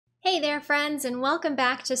Hey there, friends, and welcome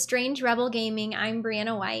back to Strange Rebel Gaming. I'm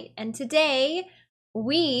Brianna White, and today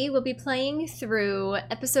we will be playing through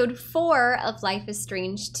episode 4 of Life is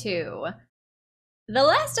Strange 2. The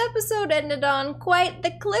last episode ended on quite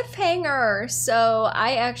the cliffhanger, so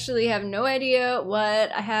I actually have no idea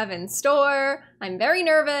what I have in store. I'm very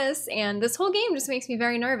nervous, and this whole game just makes me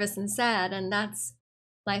very nervous and sad, and that's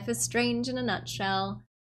Life is Strange in a nutshell.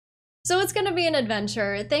 So it's going to be an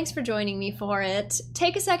adventure. Thanks for joining me for it.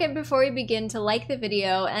 Take a second before we begin to like the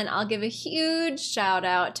video, and I'll give a huge shout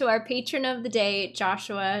out to our patron of the day,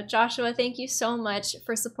 Joshua. Joshua, thank you so much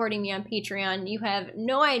for supporting me on Patreon. You have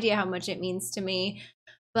no idea how much it means to me,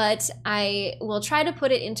 but I will try to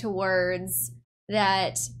put it into words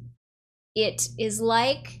that it is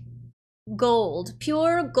like gold.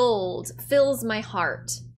 Pure gold fills my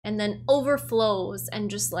heart and then overflows and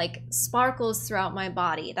just like sparkles throughout my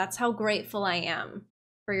body. That's how grateful I am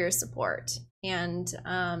for your support. And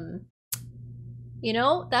you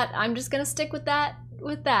know, that I'm just gonna stick with that.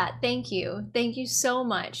 Thank you. Thank you so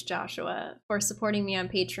much, Joshua, for supporting me on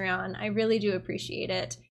Patreon. I really do appreciate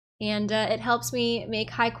it. And it helps me make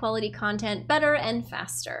high quality content better and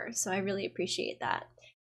faster. So I really appreciate that.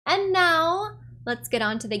 And now let's get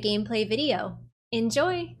on to the gameplay video.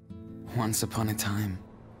 Enjoy. Once upon a time,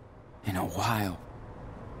 in a wild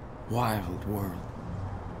world,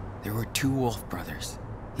 there were two wolf brothers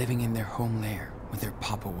living in their home lair with their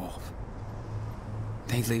papa wolf.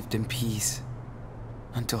 They lived in peace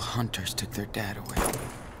until hunters took their dad away.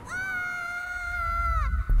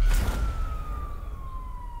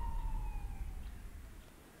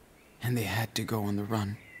 And they had to go on the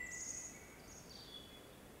run.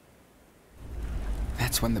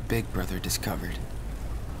 That's when the big brother discovered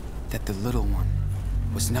that the little one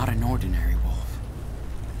was not an ordinary wolf,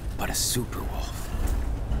 but a super wolf.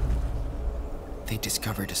 They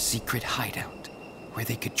discovered a secret hideout where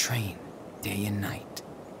they could train day and night.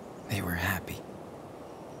 They were happy.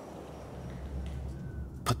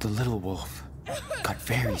 But the little wolf got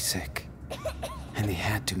very sick, and they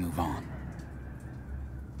had to move on.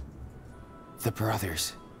 The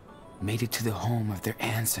brothers made it to the home of their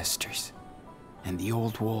ancestors, and the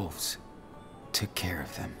old wolves took care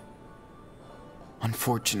of them.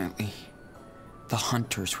 Unfortunately, the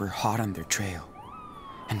hunters were hot on their trail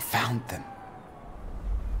and found them.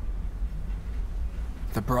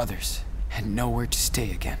 The brothers had nowhere to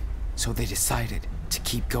stay again, so they decided to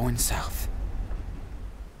keep going south.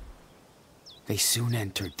 They soon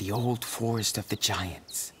entered the old forest of the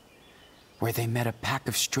giants, where they met a pack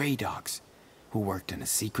of stray dogs who worked in a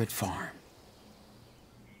secret farm.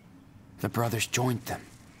 The brothers joined them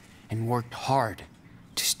and worked hard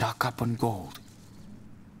to stock up on gold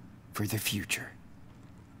for the future.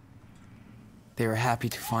 They were happy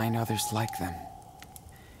to find others like them,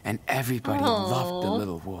 and everybody loved the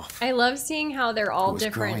little wolf. I love seeing how they're all who was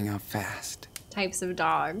different growing up fast. types of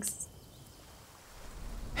dogs.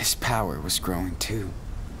 His power was growing too.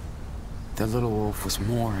 The little wolf was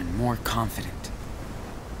more and more confident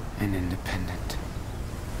and independent.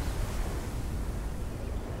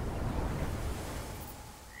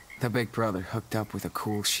 The big brother hooked up with a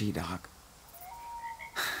cool she-dog.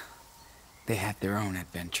 They had their own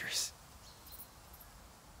adventures.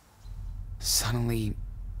 Suddenly,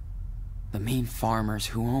 the mean farmers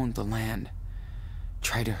who owned the land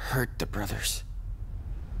tried to hurt the brothers.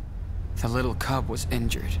 The little cub was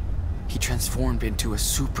injured. He transformed into a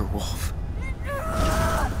super wolf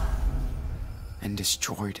and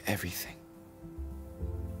destroyed everything.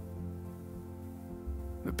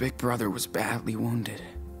 The big brother was badly wounded.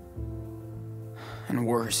 And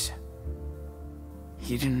worse,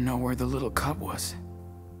 he didn't know where the little cub was.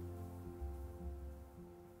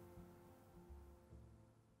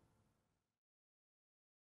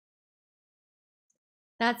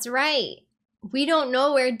 That's right. We don't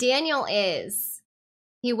know where Daniel is.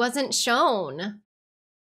 He wasn't shown.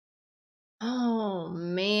 Oh,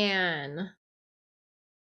 man.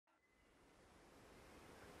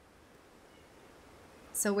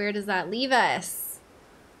 So where does that leave us?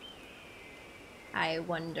 I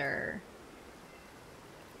wonder.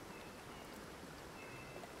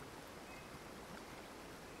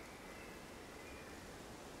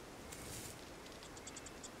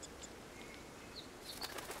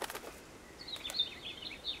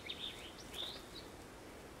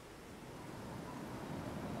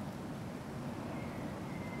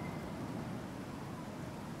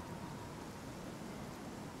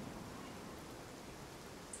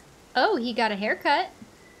 Oh, he got a haircut.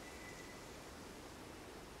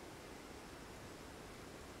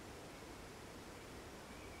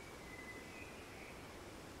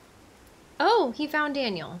 Oh, he found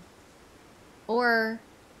Daniel. Or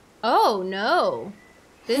Oh no.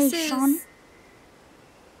 This Hey, is Sean.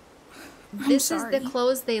 this is sorry. the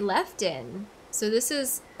clothes they left in. So this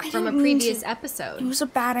is I from a didn't mean previous to. episode. It was a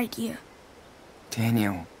bad idea.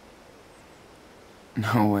 Daniel.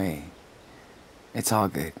 No way. It's all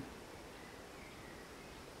good.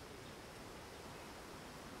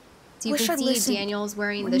 So you Wish can I'd see listened Daniel's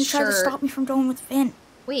wearing when the you tried to shirt. stop me from going with Finn.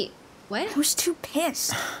 Wait, what? I was too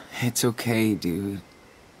pissed. It's okay, dude.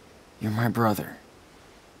 You're my brother.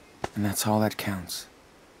 And that's all that counts.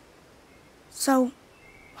 So,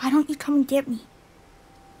 why don't you come and get me?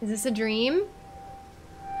 Is this a dream?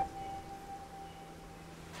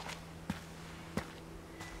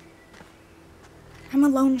 I'm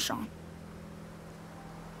alone, Sean.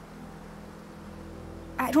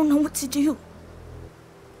 I don't know what to do.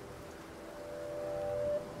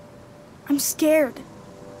 I'm scared.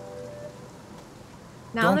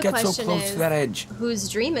 Now Don't the get so question close is, to that edge. whose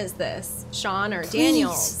dream is this? Sean or Please.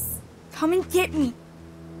 Daniel's? Come and get me.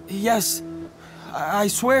 Yes. I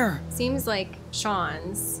swear. Seems like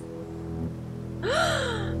Sean's.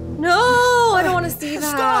 No, I don't want to see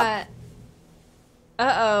that.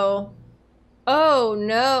 Uh-oh. Oh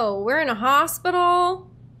no, we're in a hospital?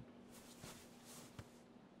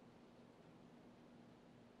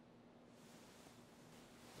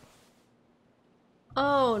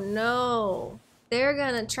 Oh no. They're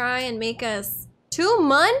gonna try and make us 2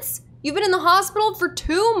 months? You've been in the hospital for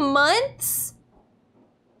 2 months?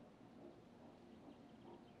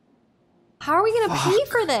 How are we gonna pay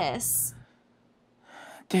for this?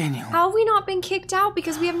 Daniel. How have we not been kicked out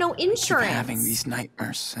because we have no insurance? I've been having these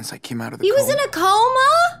nightmares since I came out of the He was coma. in a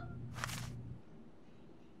coma?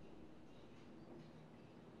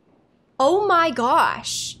 Oh my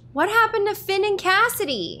gosh. What happened to Finn and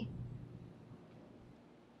Cassidy?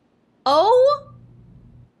 Oh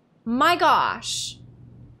my gosh.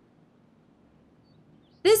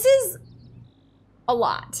 This is a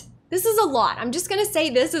lot. This is a lot. I'm just gonna say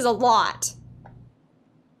this is a lot.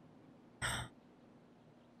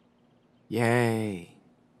 Yay.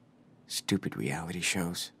 Stupid reality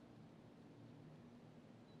shows.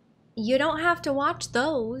 You don't have to watch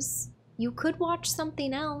those. You could watch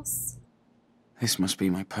something else. This must be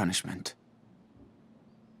my punishment.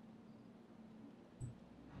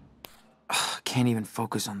 Ugh, can't even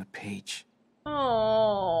focus on the page.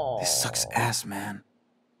 Oh. This sucks ass, man.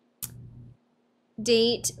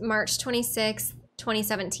 Date March 26th,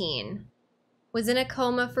 2017. Was in a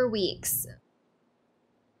coma for weeks.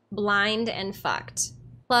 Blind and fucked.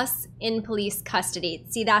 Plus in police custody.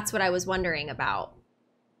 See, that's what I was wondering about.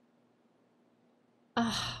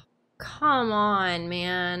 Oh, come on,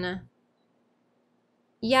 man.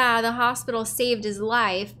 Yeah, the hospital saved his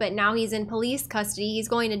life, but now he's in police custody. He's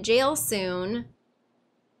going to jail soon.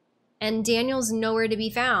 And Daniel's nowhere to be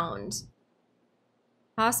found.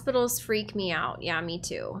 Hospitals freak me out. Yeah, me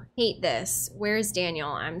too. Hate this. Where's Daniel?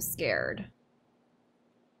 I'm scared.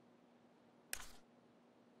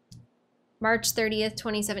 March 30th,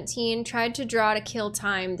 2017. Tried to draw to kill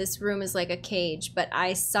time. This room is like a cage, but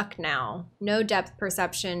I suck now. No depth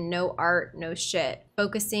perception, no art, no shit.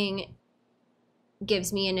 Focusing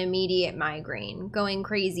gives me an immediate migraine. Going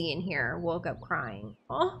crazy in here. Woke up crying.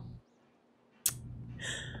 Oh.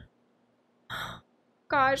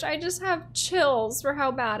 Gosh, I just have chills for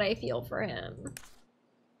how bad I feel for him.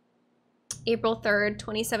 April 3rd,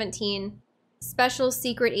 2017. Special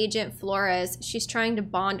Secret Agent Flores. She's trying to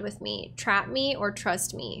bond with me. Trap me or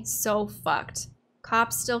trust me. So fucked.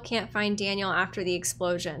 Cops still can't find Daniel after the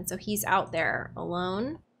explosion, so he's out there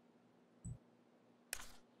alone.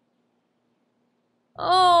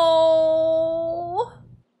 Oh,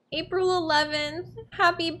 April 11th.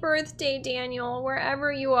 Happy birthday, Daniel,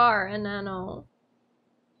 wherever you are, Enano.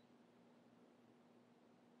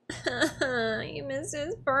 You missed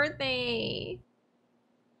his birthday.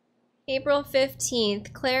 April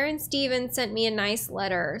 15th. Claire and Steven sent me a nice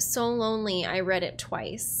letter. So lonely, I read it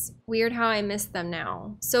twice. Weird how I miss them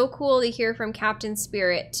now. So cool to hear from Captain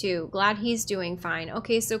Spirit, too. Glad he's doing fine.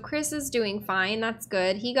 Okay, so Chris is doing fine. That's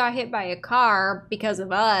good. He got hit by a car because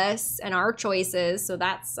of us and our choices, so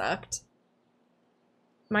that sucked.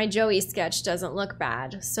 My Joey sketch doesn't look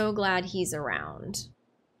bad. So glad he's around.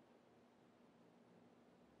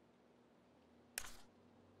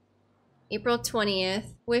 April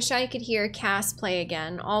 20th. Wish I could hear Cass play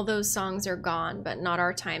again. All those songs are gone, but not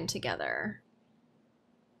our time together.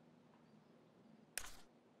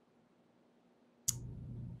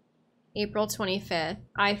 April 25th.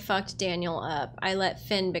 I fucked Daniel up. I let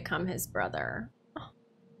Finn become his brother.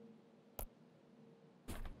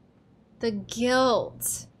 The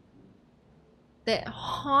guilt that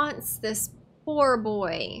haunts this poor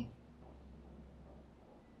boy.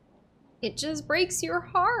 It just breaks your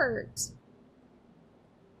heart.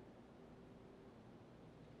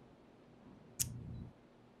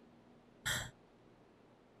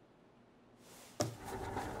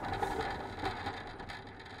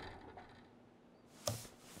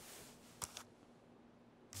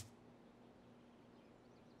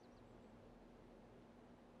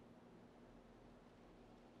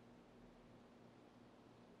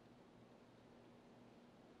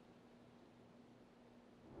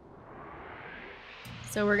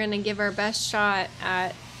 So we're gonna give our best shot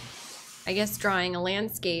at, I guess, drawing a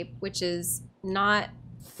landscape, which is not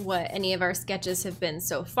what any of our sketches have been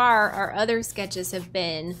so far. Our other sketches have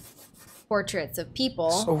been portraits of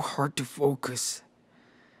people. So hard to focus.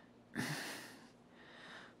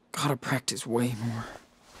 Gotta practice way more.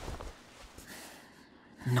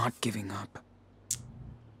 Not giving up.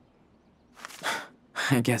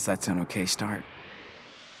 I guess that's an okay start.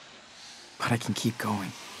 But I can keep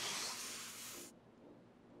going.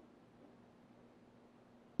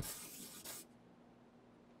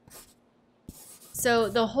 So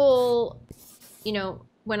the whole, you know,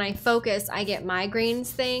 when I focus, I get migraines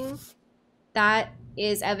thing, that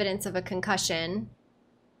is evidence of a concussion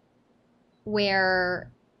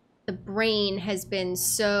where the brain has been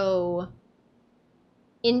so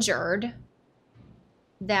injured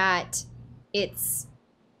that it's,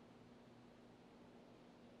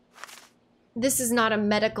 this is not a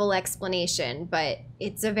medical explanation, but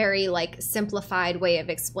it's a very like simplified way of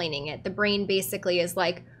explaining it. The brain basically is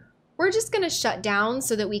like, we're just going to shut down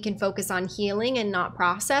so that we can focus on healing and not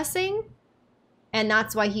processing. And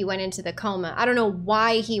that's why he went into the coma. I don't know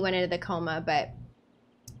why he went into the coma, but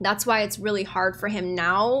that's why it's really hard for him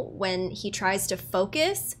now when he tries to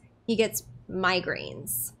focus, he gets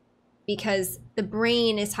migraines because the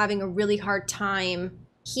brain is having a really hard time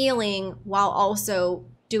healing while also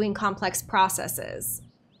doing complex processes.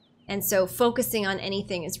 And so focusing on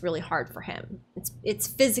anything is really hard for him. It's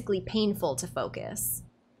physically painful to focus.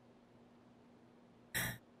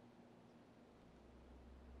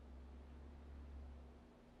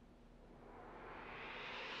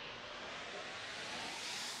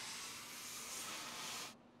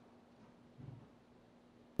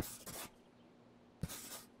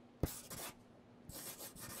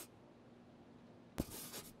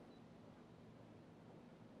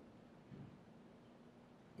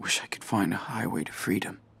 Wish I could find a highway to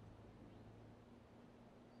freedom.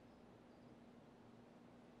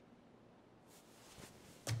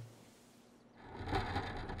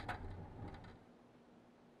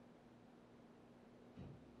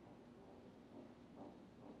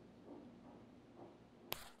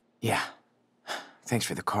 Yeah. Thanks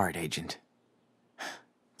for the card, Agent.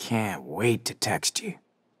 Can't wait to text you.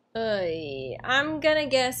 I'm gonna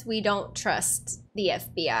guess we don't trust the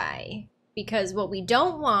FBI. Because what we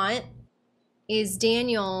don't want is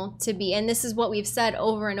Daniel to be, and this is what we've said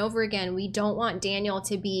over and over again, we don't want Daniel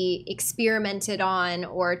to be experimented on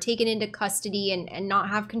or taken into custody and not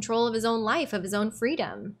have control of his own life, of his own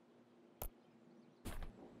freedom.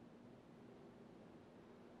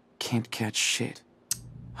 Can't catch shit.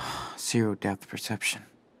 Zero depth perception.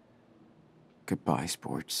 Goodbye,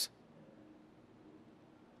 sports.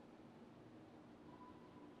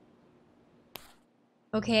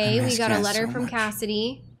 Okay, we got a letter from much.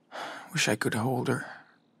 Cassidy. Wish I could hold her.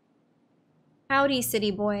 Howdy,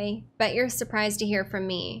 city boy. Bet you're surprised to hear from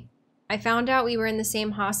me. I found out we were in the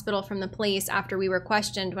same hospital from the police after we were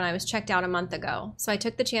questioned when I was checked out a month ago, so I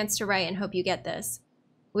took the chance to write and hope you get this.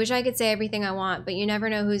 Wish I could say everything I want, but you never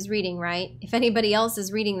know who's reading, right? If anybody else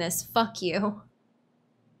is reading this, fuck you.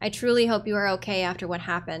 I truly hope you are okay after what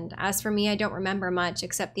happened. As for me, I don't remember much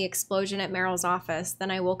except the explosion at Meryl's office. Then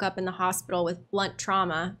I woke up in the hospital with blunt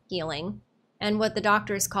trauma, healing, and what the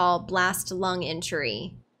doctors call blast lung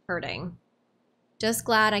injury, hurting. Just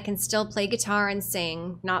glad I can still play guitar and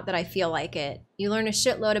sing, not that I feel like it. You learn a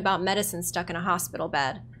shitload about medicine stuck in a hospital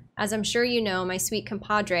bed. As I'm sure you know, my sweet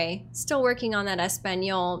compadre, still working on that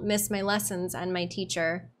Espanol, missed my lessons and my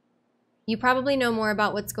teacher. You probably know more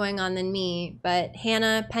about what's going on than me, but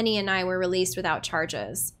Hannah, Penny, and I were released without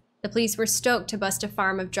charges. The police were stoked to bust a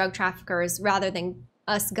farm of drug traffickers rather than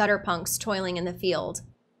us gutter punks toiling in the field.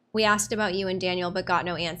 We asked about you and Daniel, but got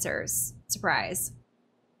no answers. Surprise.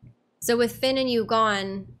 So with Finn and you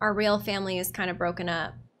gone, our real family is kind of broken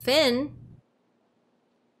up. Finn?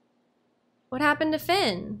 What happened to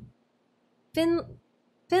Finn? Finn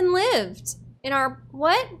lived in our...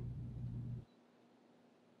 What?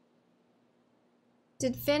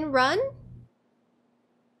 Did Finn run?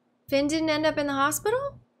 Finn didn't end up in the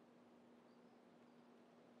hospital?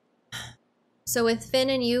 So with Finn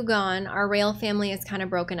and you gone, our rail family is kind of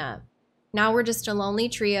broken up. Now we're just a lonely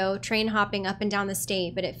trio, train hopping up and down the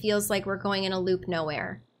state, but it feels like we're going in a loop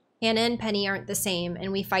nowhere. Hannah and Penny aren't the same,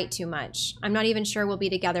 and we fight too much. I'm not even sure we'll be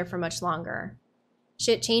together for much longer.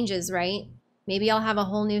 Shit changes, right? Maybe I'll have a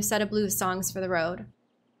whole new set of blues songs for the road.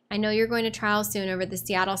 I know you're going to trial soon over the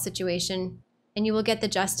Seattle situation, and you will get the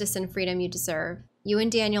justice and freedom you deserve. You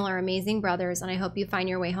and Daniel are amazing brothers, and I hope you find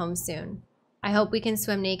your way home soon. I hope we can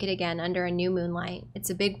swim naked again under a new moonlight.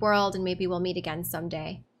 It's a big world, and maybe we'll meet again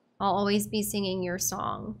someday. I'll always be singing your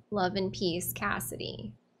song. Love and peace,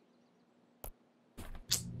 Cassidy.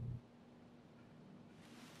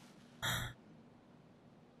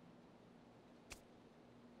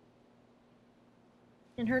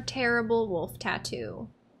 And her terrible wolf tattoo.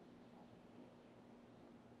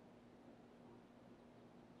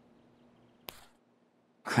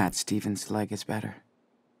 Glad Steven's leg is better.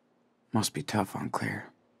 Must be tough on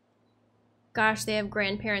Claire. Gosh, they have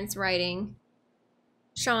grandparents writing.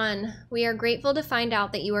 Sean, we are grateful to find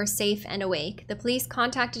out that you are safe and awake. The police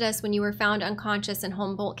contacted us when you were found unconscious in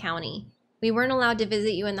Humboldt County. We weren't allowed to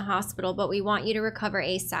visit you in the hospital, but we want you to recover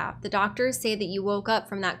ASAP. The doctors say that you woke up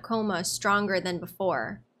from that coma stronger than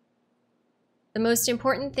before. The most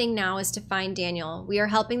important thing now is to find Daniel. We are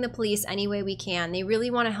helping the police any way we can. They really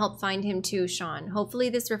want to help find him too, Sean. Hopefully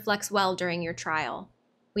this reflects well during your trial.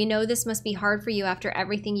 We know this must be hard for you after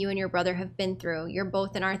everything you and your brother have been through. You're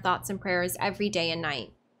both in our thoughts and prayers every day and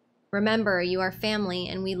night. Remember, you are family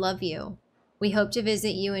and we love you. We hope to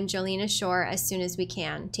visit you in Jolena Shore as soon as we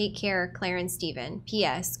can. Take care, Claire and Steven.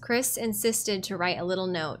 P.S. Chris insisted to write a little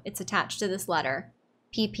note. It's attached to this letter.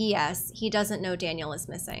 P.P.S. He doesn't know Daniel is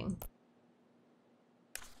missing.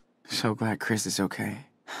 So glad Chris is okay.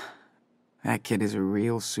 That kid is a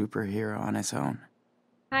real superhero on his own.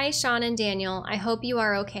 Hi, Sean and Daniel. I hope you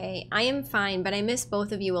are okay. I am fine, but I miss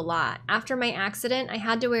both of you a lot. After my accident, I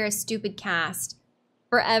had to wear a stupid cast.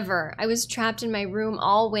 Forever. I was trapped in my room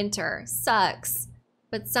all winter. Sucks.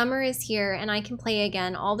 But summer is here and I can play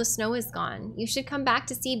again. All the snow is gone. You should come back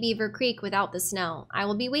to see Beaver Creek without the snow. I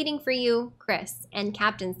will be waiting for you, Chris, and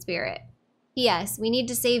Captain Spirit. P.S. We need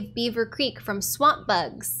to save Beaver Creek from swamp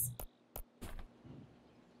bugs.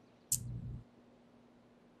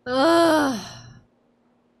 Ugh.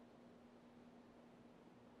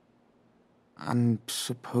 I'm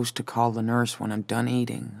supposed to call the nurse when I'm done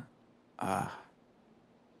eating.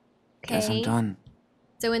 Guess I'm done.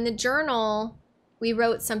 So in the journal, we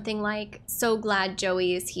wrote something like, so glad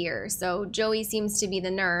Joey is here. So Joey seems to be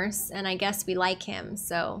the nurse, and I guess we like him,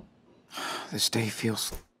 so. This day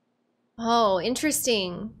feels... Oh,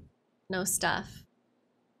 interesting. No stuff.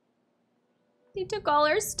 They took all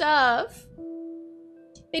our stuff.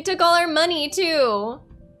 They took all our money, too.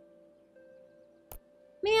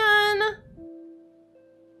 Man.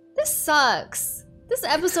 This sucks. This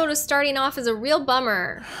episode is starting off as a real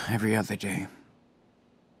bummer. Every other day.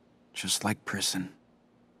 Just like prison.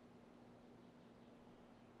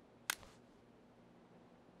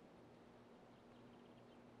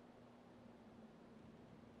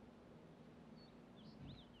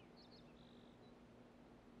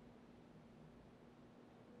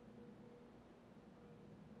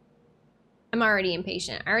 I'm already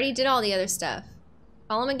impatient. I already did all the other stuff.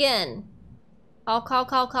 Call him again.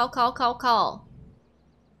 Call.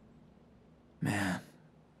 Man,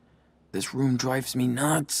 this room drives me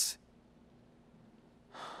nuts.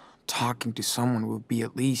 Talking to someone would be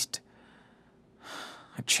at least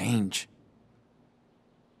a change.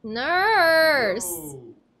 Nurse!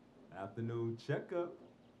 Whoa. Afternoon checkup.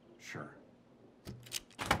 Sure.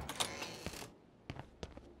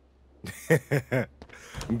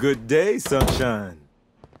 Good day, sunshine.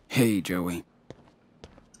 Hey, Joey.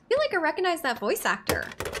 I feel like I recognize that voice actor.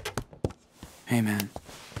 Hey, man.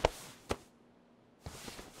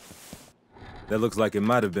 That looks like it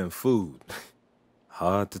might have been food.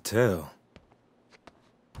 Hard to tell.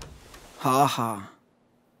 Ha ha.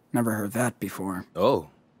 Never heard that before. Oh,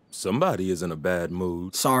 somebody is in a bad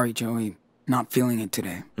mood. Sorry, Joey. Not feeling it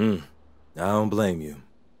today. I don't blame you.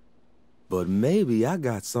 But maybe I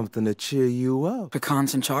got something to cheer you up.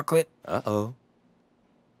 Pecans and chocolate? Uh-oh.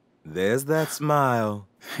 There's that smile.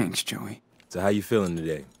 Thanks, Joey. So how you feeling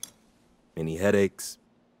today? Any headaches?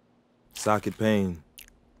 Socket pain?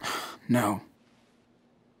 No.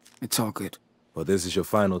 It's all good. Well, this is your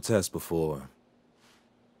final test before...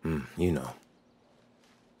 you know.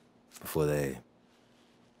 Before they...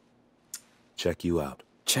 check you out.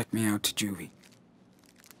 Check me out to juvie.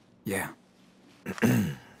 Yeah.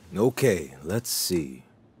 Okay, let's see.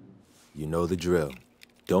 You know the drill.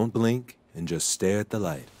 Don't blink and just stare at the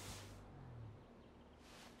light.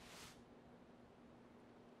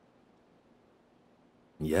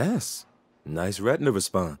 Yes. Nice retina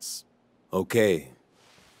response. Okay,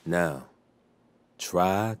 now,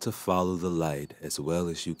 try to follow the light as well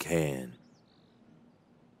as you can.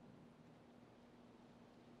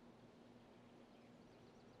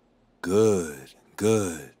 Good,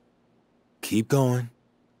 good. Keep going.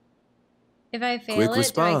 If I fail Quick it,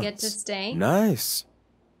 response. do I get to stay? Nice.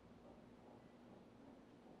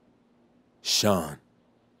 Sean,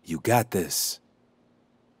 you got this.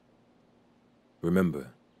 Remember,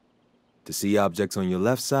 to see objects on your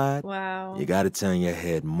left side, Wow. you gotta turn your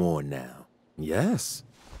head more now. Yes.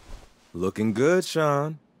 Looking good,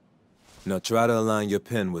 Sean. Now try to align your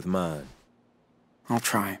pen with mine. I'll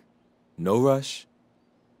try. No rush.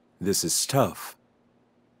 This is tough.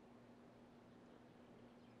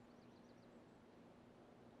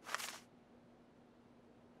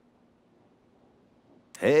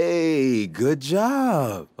 Hey, good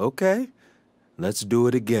job. Okay, let's do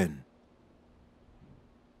it again.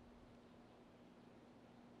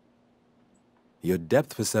 Your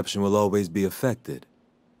depth perception will always be affected,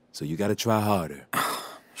 so you gotta try harder.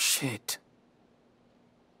 Shit.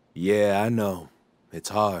 Yeah, I know. It's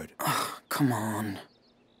hard. Come on.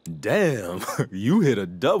 Damn, you hit a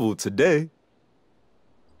double today.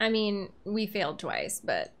 I mean, we failed twice,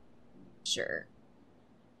 but sure.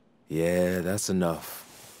 Yeah, that's enough.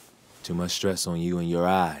 Too much stress on you and your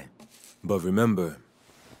eye. But remember,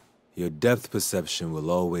 your depth perception will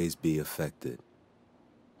always be affected.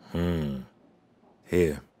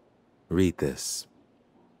 Here, read this.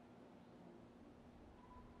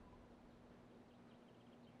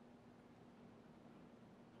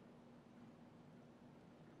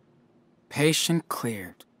 Patient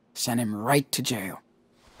cleared. Send him right to jail.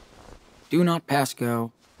 Do not pass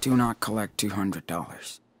go. Do not collect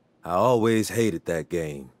 $200. I always hated that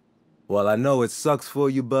game. Well, I know it sucks for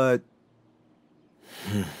you, but...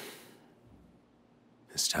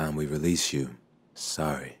 It's time we release you.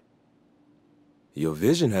 Sorry. Your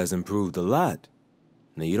vision has improved a lot.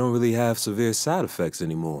 Now, you don't really have severe side effects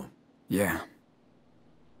anymore. Yeah.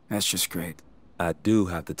 That's just great. I do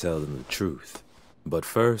have to tell them the truth. But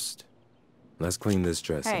first, let's clean this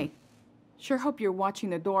dressing. Hey, sure hope you're watching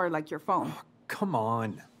the door like your phone. Come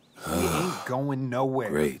on. We ain't going nowhere.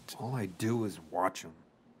 Great. All I do is watch them.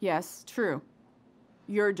 Yes, true.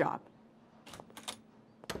 Your job.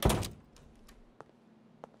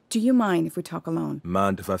 Do you mind if we talk alone?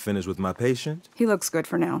 Mind if I finish with my patient? He looks good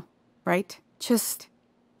for now, right? Just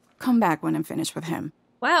come back when I'm finished with him.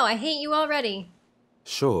 Wow, I hate you already.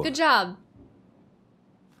 Sure. Good job.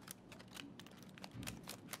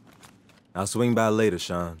 I'll swing by later,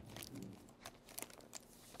 Sean.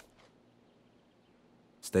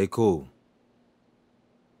 Stay cool.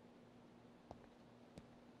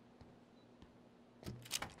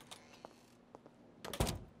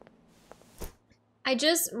 I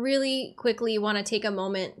just really quickly want to take a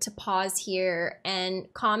moment to pause here and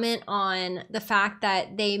comment on the fact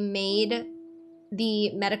that they made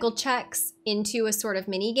the medical checks into a sort of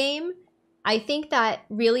mini game. I think that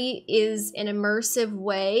really is an immersive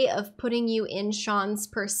way of putting you in Sean's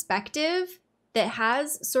perspective that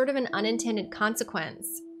has sort of an unintended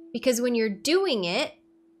consequence. Because when you're doing it,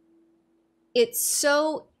 it's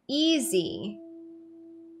so easy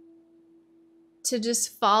to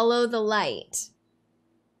just follow the light.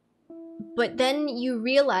 But then you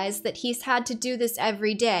realize that he's had to do this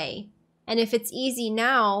every day. And if it's easy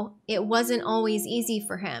now, it wasn't always easy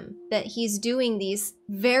for him. That he's doing these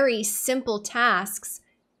very simple tasks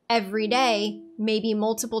every day, maybe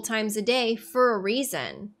multiple times a day, for a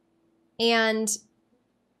reason. And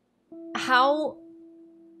how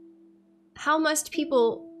must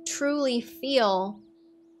people truly feel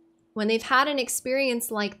when they've had an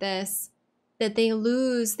experience like this, that they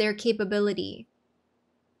lose their capability?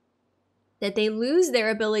 That they lose their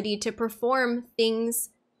ability to perform things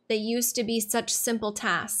that used to be such simple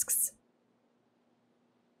tasks.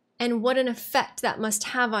 And what an effect that must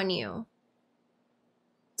have on you.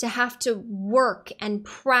 To have to work and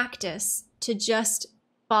practice to just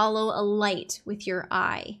follow a light with your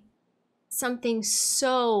eye. Something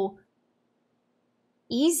so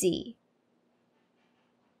easy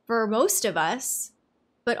for most of us,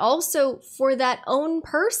 but also for that own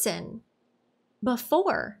person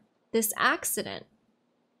before this accident.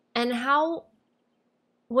 And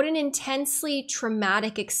what an intensely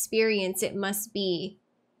traumatic experience it must be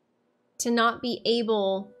to not be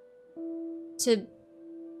able to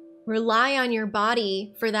rely on your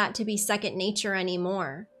body for that to be second nature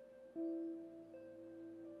anymore.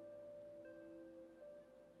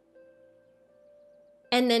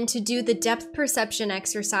 And then to do the depth perception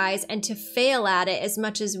exercise and to fail at it as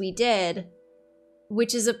much as we did,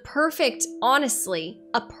 which is honestly,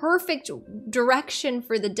 a perfect direction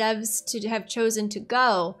for the devs to have chosen to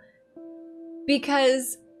go,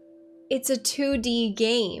 because it's a 2D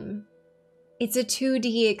game. It's a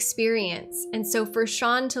 2D experience. And so for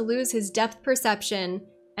Sean to lose his depth perception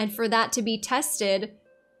and for that to be tested,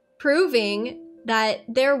 proving that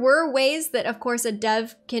there were ways that, of course, a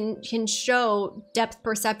dev can show depth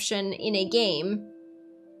perception in a game,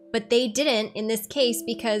 but they didn't in this case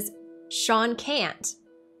because Sean can't.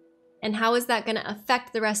 And how is that going to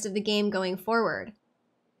affect the rest of the game going forward?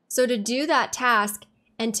 So to do that task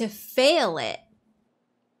and to fail it,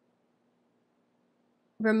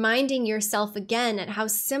 reminding yourself again at how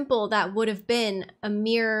simple that would have been a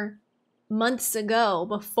mere months ago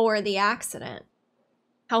before the accident.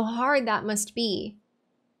 How hard that must be.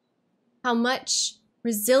 How much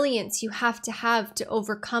resilience you have to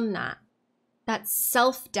overcome that. That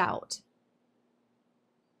self-doubt.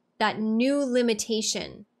 That new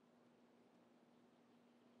limitation.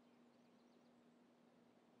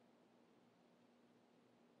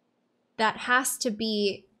 That has to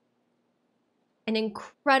be an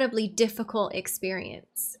incredibly difficult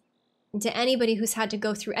experience. And to anybody who's had to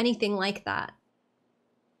go through anything like that,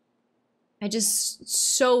 I just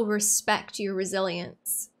so respect your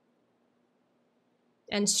resilience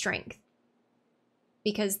and strength.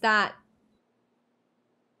 Because that,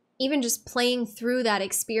 even just playing through that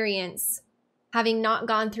experience, having not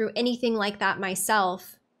gone through anything like that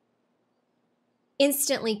myself,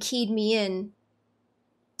 instantly keyed me in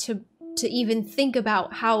to even think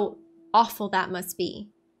about how awful that must be.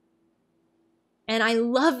 And I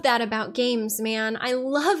love that about games, man. I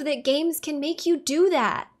love that games can make you do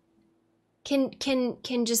that. Can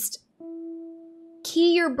just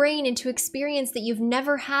key your brain into experience that you've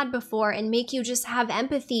never had before and make you just have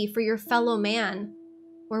empathy for your fellow man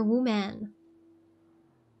or woman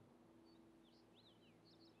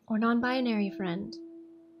or non-binary friend.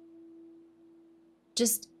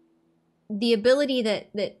 Just the ability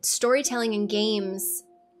that storytelling in games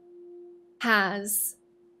has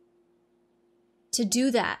to do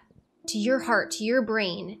that to your heart, to your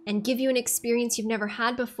brain, and give you an experience you've never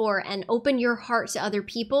had before and open your heart to other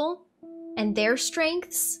people and their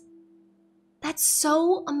strengths. That's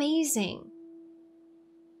so amazing.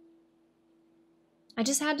 I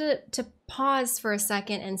just had to pause for a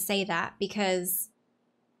second and say that because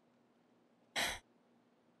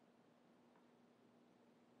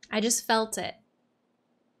I just felt it.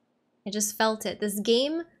 I just felt it. This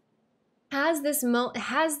game has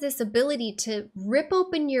this ability to rip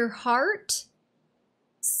open your heart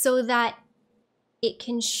so that it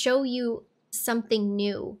can show you something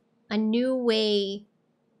new, a new way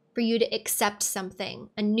for you to accept something,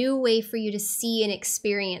 a new way for you to see and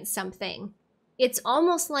experience something. It's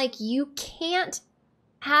almost like you can't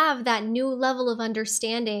have that new level of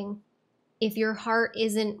understanding if your heart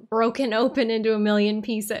isn't broken open into a million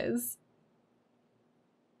pieces.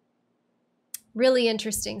 Really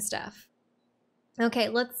interesting stuff. Okay,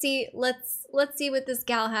 let's see what this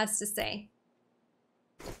gal has to say.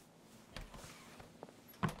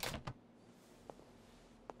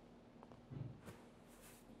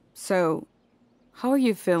 So, how are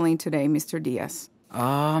you feeling today, Mr. Diaz?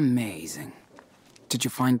 Amazing. Did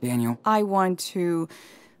you find Daniel? I want to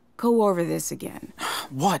go over this again.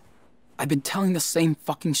 What? I've been telling the same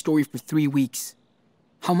fucking story for 3 weeks.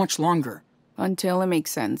 How much longer? Until it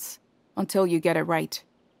makes sense. Until you get it right.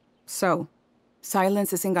 So,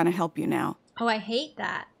 silence isn't gonna help you now. Oh, I hate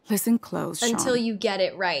that. Listen close, Sean. Until you get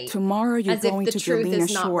it right. Tomorrow you're going to Galena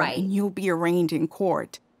Shore right. and you'll be arraigned in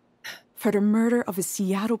court for the murder of a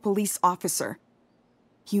Seattle police officer.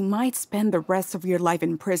 You might spend the rest of your life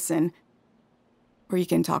in prison, or you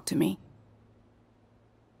can talk to me.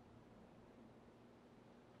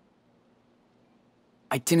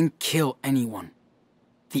 I didn't kill anyone.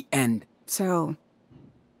 The end. So,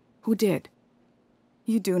 who did?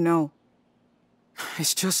 You do know.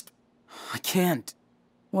 It's just, I can't.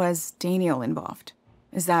 Was Daniel involved?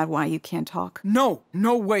 Is that why you can't talk? No,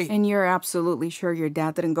 no way. And you're absolutely sure your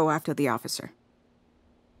dad didn't go after the officer?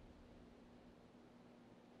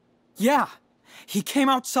 Yeah, he came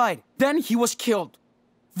outside. Then he was killed.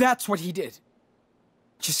 That's what he did.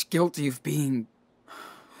 Just guilty of being...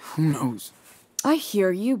 who knows? I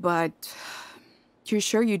hear you, but... you're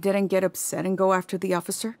sure you didn't get upset and go after the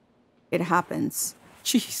officer? It happens.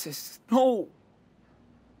 Jesus, no.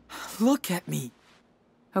 Look at me.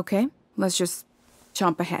 Okay, let's just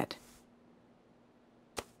jump ahead.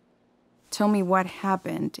 Tell me what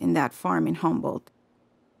happened in that farm in Humboldt.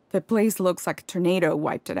 The place looks like a tornado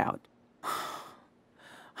wiped it out.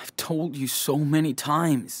 I've told you so many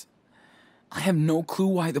times. I have no clue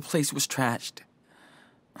why the place was trashed.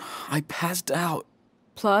 I passed out.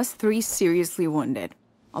 Plus 3 seriously wounded,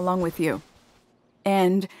 along with you.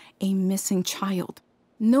 And a missing child.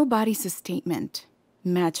 Nobody's statement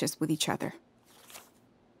matches with each other.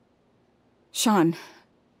 Sean,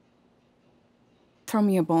 throw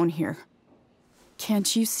me a bone here.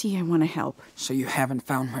 Can't you see I want to help? So you haven't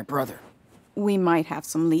found my brother? We might have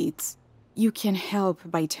some leads. You can help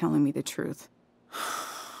by telling me the truth.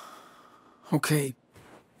 Okay.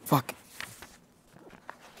 Fuck.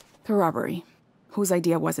 The robbery. Whose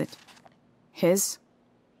idea was it? His?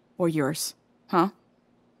 Or yours? Huh?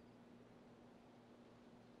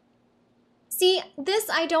 See, this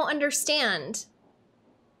I don't understand.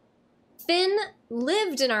 Finn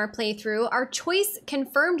lived in our playthrough. Our choice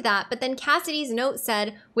confirmed that, but then Cassidy's note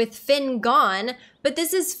said, with Finn gone, but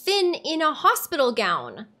this is Finn in a hospital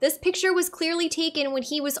gown. This picture was clearly taken when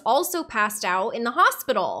he was also passed out in the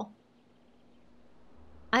hospital.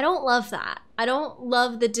 I don't love that. I don't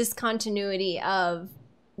love the discontinuity of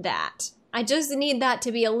that. I just need that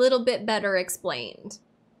to be a little bit better explained.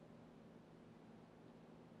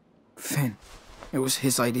 Finn. It was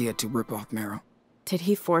his idea to rip off Meryl. Did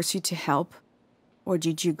he force you to help? Or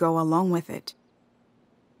did you go along with it?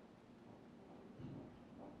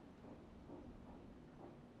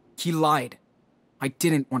 He lied. I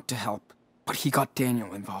didn't want to help, but he got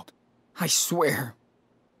Daniel involved. I swear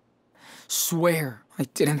I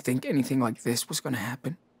didn't think anything like this was gonna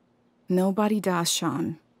happen. Nobody does,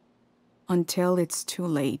 Sean. Until it's too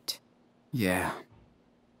late. Yeah.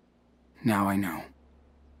 Now I know.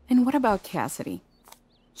 And what about Cassidy?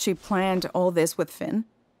 She planned all this with Finn?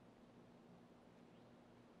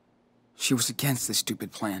 She was against this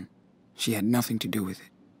stupid plan. She had nothing to do with it.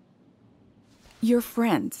 Your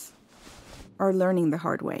friends are learning the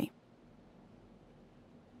hard way.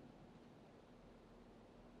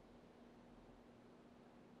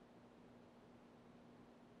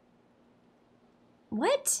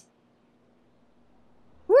 What?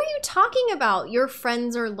 Who are you talking about? Your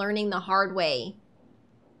friends are learning the hard way.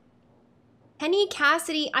 Penny,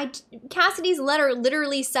 Cassidy, Cassidy's letter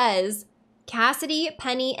literally says, Cassidy,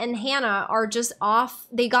 Penny, and Hannah are just off.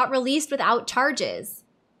 They got released without charges.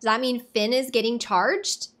 Does that mean Finn is getting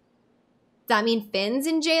charged? Does that mean Finn's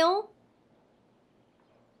in jail?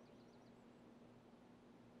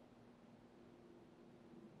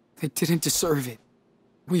 They didn't deserve it.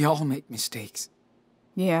 We all make mistakes.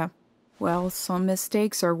 Yeah, well, some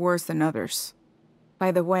mistakes are worse than others.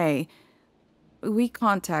 By the way, we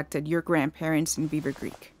contacted your grandparents in Beaver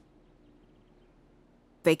Creek.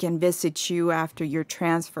 They can visit you after you're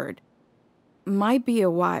transferred. Might be a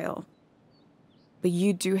while, but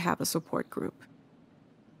you do have a support group.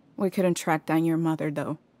 We couldn't track down your mother,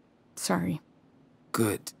 though. Sorry.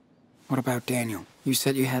 Good. What about Daniel? You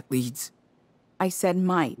said you had leads. I said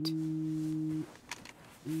might.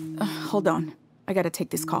 Hold on. I gotta take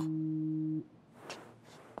this call.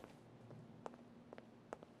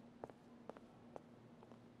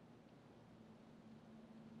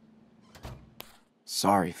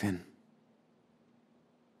 Sorry, Finn.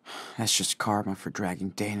 That's just karma for dragging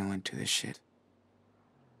Daniel into this shit.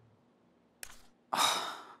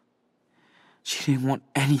 She didn't want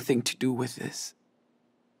anything to do with this.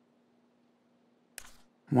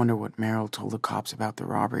 Wonder what Meryl told the cops about the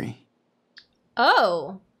robbery.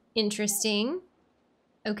 Oh, interesting.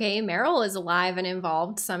 Okay, Meryl is alive and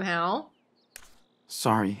involved somehow.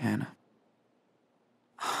 Sorry, Hannah.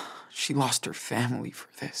 She lost her family for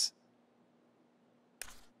this.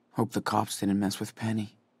 Hope the cops didn't mess with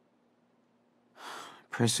Penny.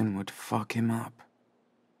 Prison would fuck him up.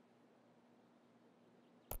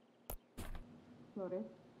 Flores?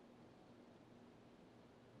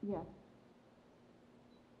 Yes.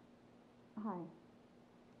 Hi.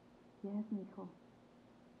 Yes, mijo.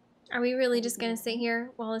 Are we really just gonna sit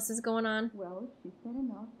here while this is going on? Well, she said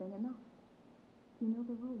enough, then enough. You know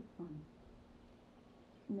the rules, son.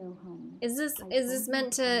 No, honey. Is this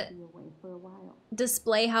meant to Be away for a while.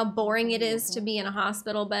 display how boring it is to be in a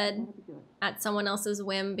hospital bed at someone else's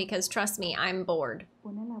whim? Because trust me, I'm bored.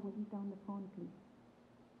 Pon a la abuelita on the phone, please.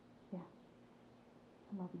 Yeah.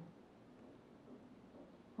 I love you.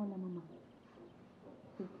 Hola, mamá.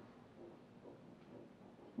 Sí.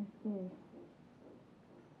 Es que...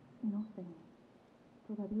 No sé.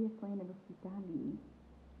 Todavía estoy en el hospital y...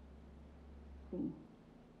 Sí.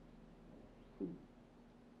 Sí.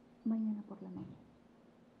 Mañana por la noche.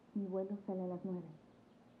 Mi vuelo sale a las 9.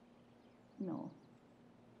 No.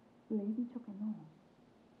 Le he dicho que no.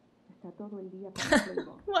 Está todo el día con el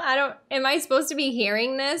playboy. Well, am I supposed to be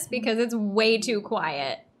hearing this? Because it's way too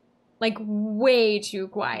quiet. Like, way too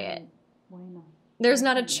quiet. Bueno. There's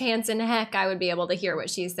not a chance in heck I would be able to hear what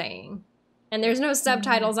she's saying. And there's no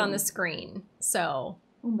subtitles on the screen, so...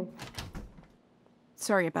 Un beso.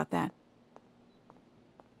 Sorry about that.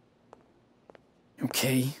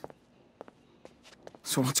 Okay.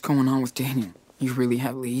 So what's going on with Daniel? You really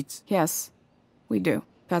have leads? Yes, we do.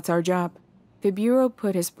 That's our job. The Bureau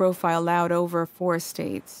put his profile out over 4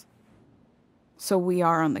 states. So we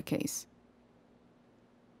are on the case.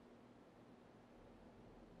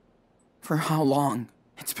 For how long?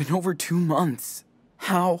 It's been over 2 months.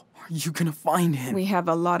 How are you gonna find him? We have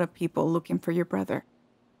a lot of people looking for your brother.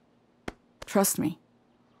 Trust me.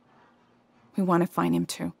 We want to find him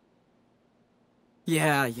too.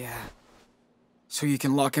 Yeah. So you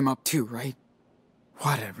can lock him up too, right?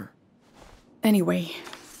 Whatever. Anyway,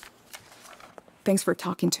 thanks for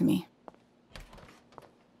talking to me.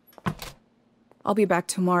 I'll be back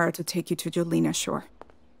tomorrow to take you to Jolena Shore.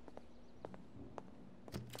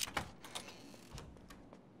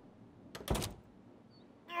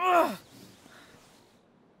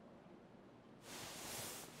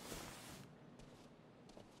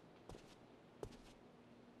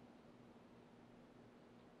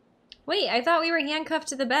 Wait, I thought we were handcuffed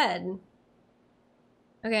to the bed.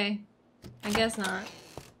 Okay, I guess not.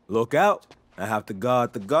 Look out. I have to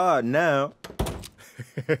guard the guard now.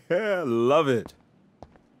 Love it.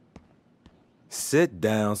 Sit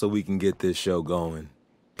down so we can get this show going.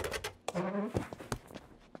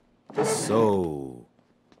 So,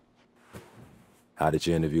 how did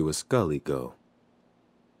your interview with Scully go?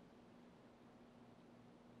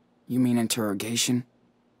 You mean interrogation?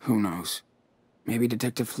 Who knows? Maybe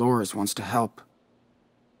Detective Flores wants to help.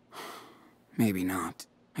 Maybe not.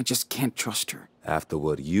 I just can't trust her. After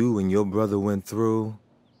what you and your brother went through,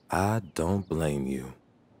 I don't blame you.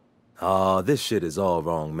 Aw, this shit is all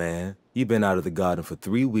wrong, man. You've been out of the garden for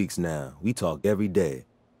 3 weeks now. We talk every day.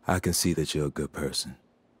 I can see that you're a good person.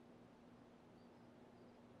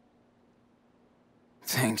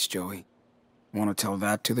 Thanks, Joey. Want to tell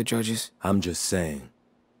that to the judges? I'm just saying,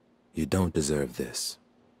 you don't deserve this.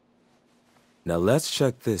 Now let's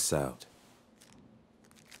check this out.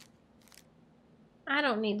 I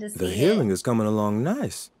don't need to see The it. healing is coming along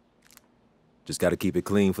nice. Just gotta keep it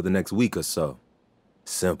clean for the next week or so.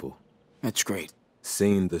 Simple. That's great.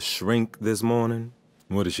 Seen the shrink this morning?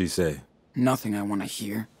 What did she say? Nothing I want to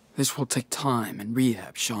hear. This will take time and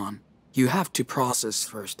rehab, Sean. You have to process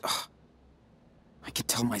first. Ugh. I can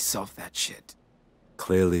tell myself that shit.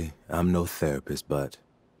 Clearly, I'm no therapist, but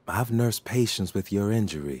I've nursed patients with your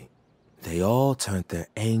injury. They all turned their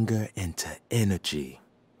anger into energy.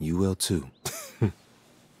 You will too.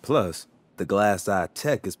 Plus, the glass eye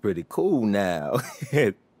tech is pretty cool now.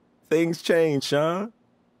 Things change, Sean.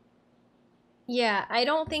 Yeah, I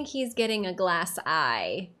don't think he's getting a glass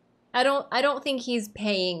eye. I don't think he's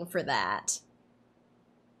paying for that.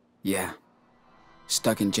 Yeah.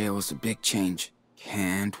 Stuck in jail is a big change.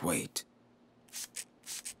 Can't wait.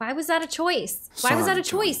 Why was that a choice? Why was that a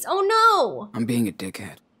Sorry, choice? Oh no! I'm being a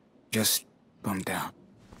dickhead. Just bummed out.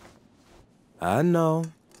 I know,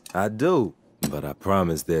 I do, but I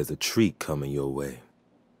promise there's a treat coming your way.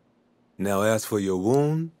 Now, as for your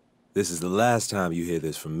wound, this is the last time you hear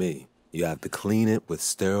this from me. You have to clean it with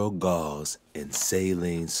sterile gauze and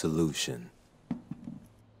saline solution.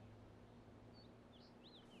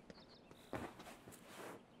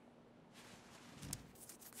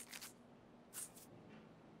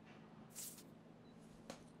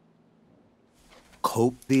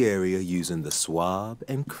 Coat the area using the swab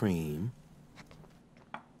and cream.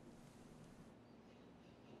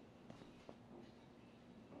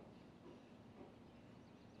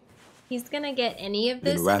 He's gonna get any of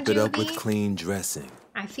this Then wrap in it up with juvie? clean dressing.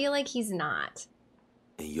 I feel like he's not.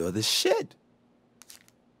 And you're the shit.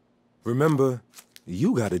 Remember,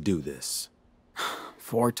 you gotta do this.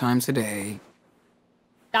 4 times a day.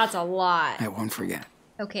 That's a lot. I won't forget.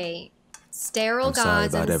 Okay, sterile I'm sorry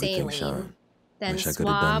gauze about and everything, saline. Sean. Then Wish I could've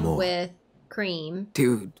done swab more. with cream.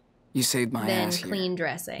 Dude, you saved my Then ass here. clean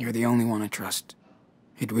dressing. You're the only one I trust.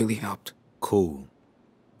 It really helped. Cool.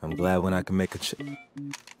 I'm glad when I can make a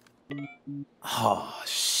Oh,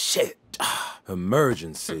 shit.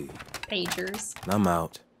 Emergency. Pagers. I'm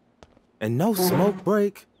out. And no smoke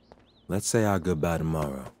break. Let's say our goodbye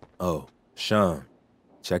tomorrow. Oh, Sean,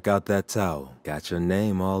 check out that towel. Got your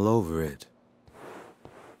name all over it.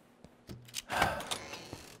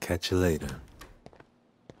 Catch you later.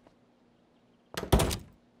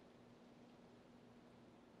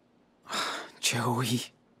 Joey,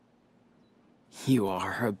 you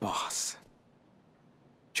are her boss.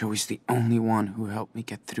 Joey's the only one who helped me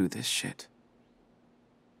get through this shit.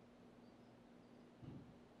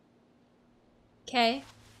 Okay.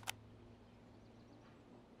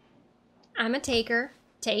 I'm a taker.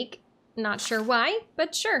 Take. Not sure why,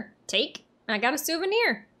 but sure. Take. I got a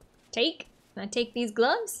souvenir. Take. I take these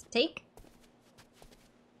gloves. Take.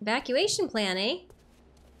 Evacuation plan, eh?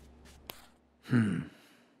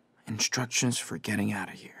 Instructions for getting out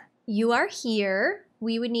of here. You are here.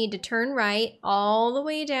 We would need to turn right all the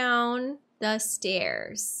way down the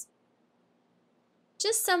stairs.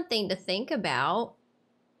 Just something to think about.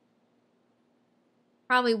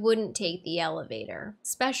 Probably wouldn't take the elevator,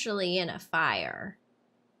 especially in a fire.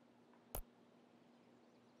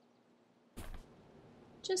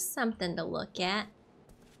 Just something to look at.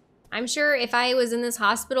 I'm sure if I was in this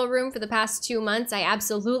hospital room for the past 2 months, I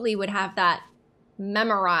absolutely would have that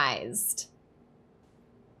memorized.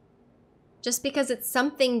 Just because it's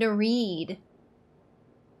something to read.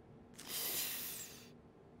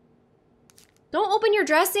 Don't open your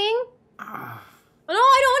dressing. Oh, no,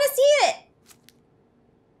 I don't want to see it.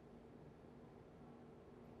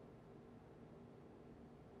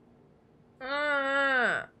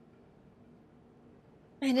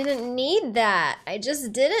 I didn't need that. I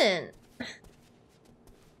just didn't.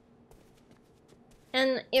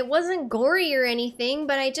 And it wasn't gory or anything,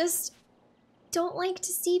 but I just don't like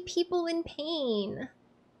to see people in pain.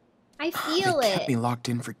 I feel it. They kept me locked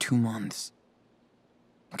in for 2 months.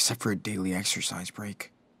 Except for a daily exercise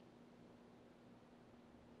break.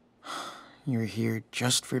 You're here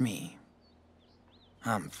just for me.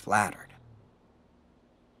 I'm flattered.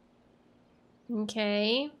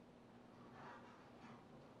 Okay.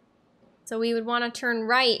 So we would want to turn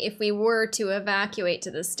right if we were to evacuate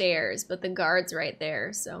to the stairs, but the guard's right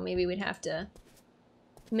there, so maybe we'd have to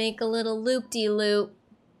make a little loop-de-loop.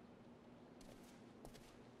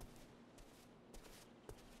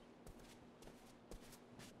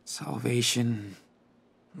 Salvation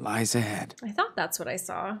lies ahead. I thought that's what I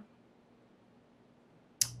saw.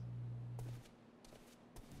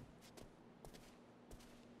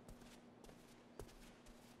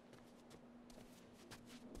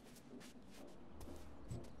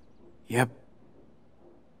 Yep.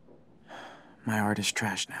 My art is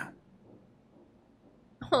trash now.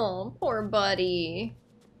 Oh, poor buddy.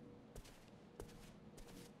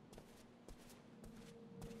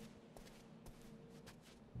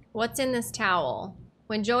 What's in this towel?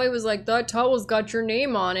 When Joey was like, that towel's got your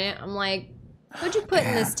name on it, I'm like, what'd you put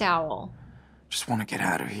in this towel? Just want to get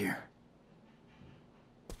out of here.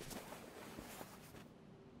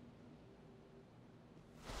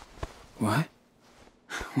 What?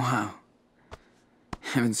 Wow.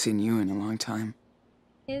 Haven't seen you in a long time.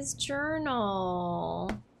 His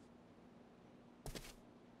journal.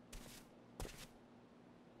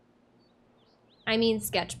 I mean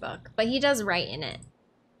sketchbook, but he does write in it.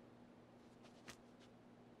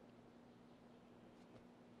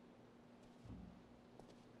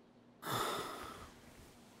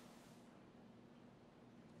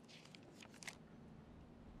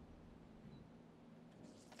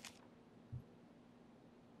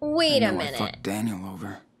 Wait a minute. I fucked Daniel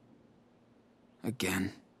over.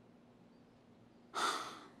 Again.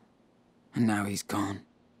 And now he's gone.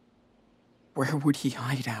 Where would he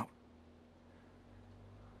hide out?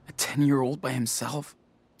 A 10-year-old by himself?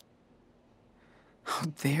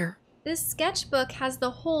 Out there? This sketchbook has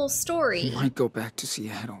the whole story. He might go back to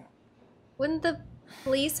Seattle. Wouldn't the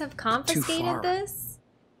police have confiscated this?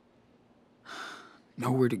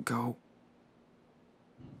 Nowhere to go.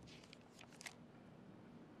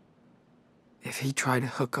 If he tried to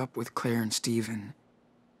hook up with Claire and Steven,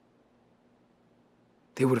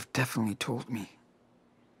 they would have definitely told me.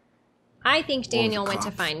 I think Daniel went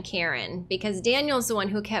to find Karen, because Daniel's the one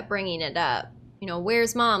who kept bringing it up. You know,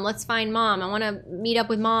 where's Mom? Let's find Mom. I want to meet up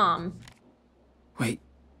with Mom. Wait.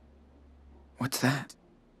 What's that?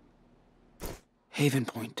 Haven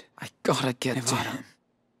Point. I gotta get to him.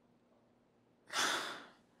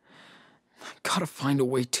 I gotta find a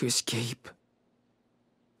way to escape.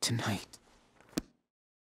 Tonight.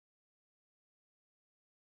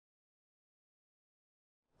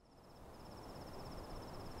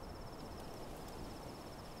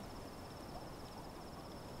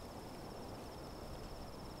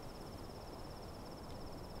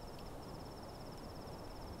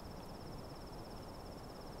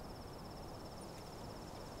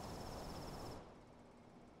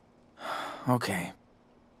 Okay.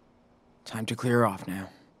 Time to clear off now.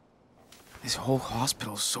 This whole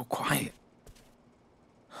hospital's so quiet.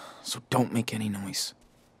 So don't make any noise.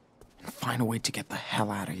 And find a way to get the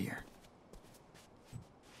hell out of here.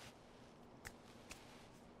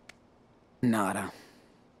 Nada.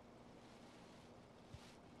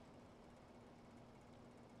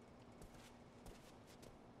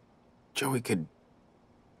 Joey could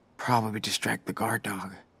probably distract the guard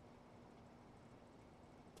dog.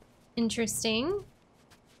 Interesting.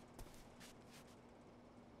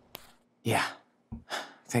 Yeah.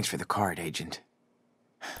 Thanks for the card, Agent.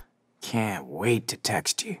 Can't wait to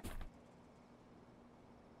text you.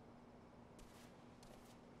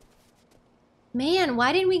 Man,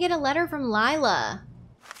 why didn't we get a letter from Lila?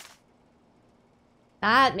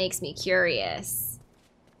 That makes me curious.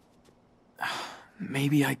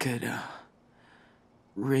 Maybe I could,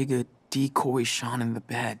 rig a decoy Sean in the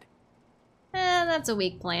bed. That's a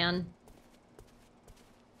weak plan.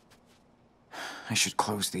 I should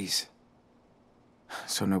close these,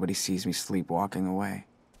 so nobody sees me sleepwalking away.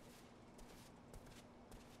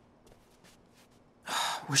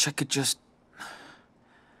 Wish I could just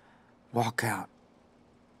walk out.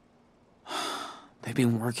 They've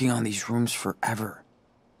been working on these rooms forever.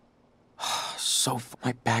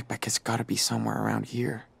 My backpack has got to be somewhere around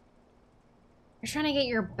here. You're trying to get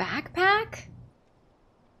your backpack?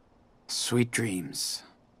 Sweet dreams,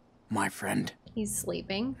 my friend. He's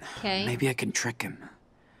sleeping. Okay. Maybe I can trick him.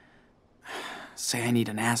 Say I need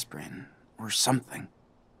an aspirin or something.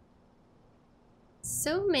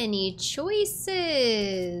 So many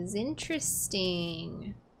choices.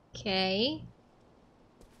 Interesting. Okay.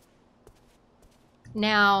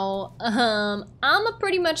 Now, I'm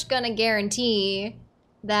pretty much gonna guarantee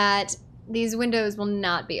that these windows will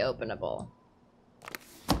not be openable.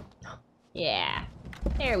 Yeah.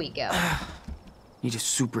 There we go. Need a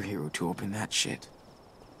superhero to open that shit.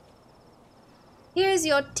 Here's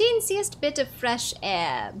your teensiest bit of fresh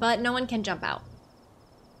air, but no one can jump out.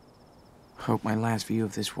 Hope my last view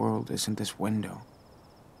of this world isn't this window.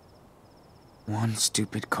 One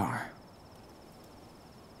stupid car.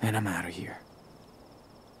 And I'm out of here.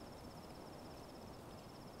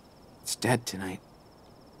 It's dead tonight.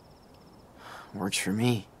 Works for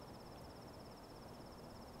me.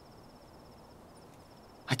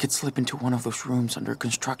 I could slip into one of those rooms under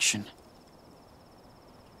construction.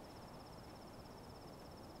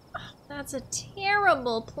 That's a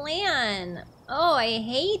terrible plan. Oh, I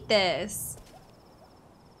hate this.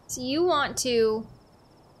 So you want to...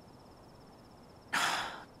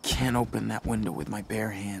 Can't open that window with my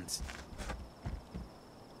bare hands.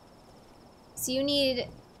 So you need...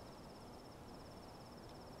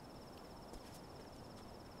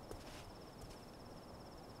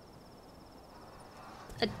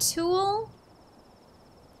 a tool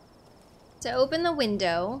to open the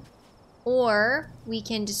window, or we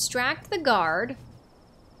can distract the guard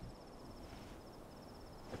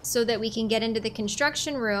so that we can get into the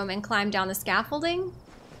construction room and climb down the scaffolding.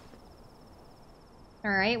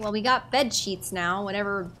 All right, well, we got bed sheets now,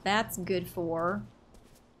 whatever that's good for.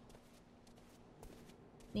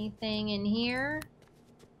 Anything in here?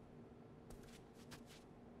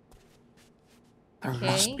 There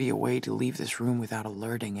must be a way to leave this room without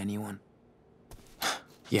alerting anyone.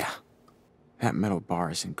 Yeah. That metal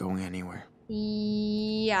bar isn't going anywhere.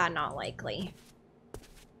 Yeah, not likely.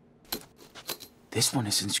 This one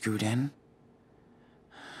isn't screwed in.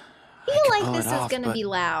 I feel like this is gonna be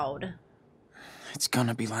loud. It's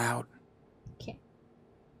gonna be loud. Okay.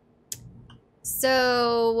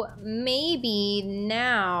 So maybe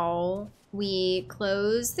now we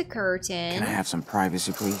close the curtain. Can I have some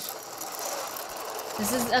privacy, please?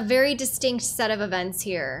 This is a very distinct set of events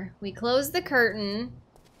here. We close the curtain.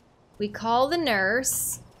 We call the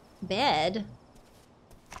nurse. Bed.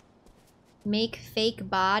 Make fake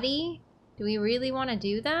body. Do we really want to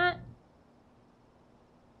do that?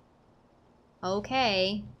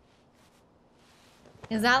 Okay.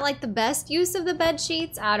 Is that like the best use of the bed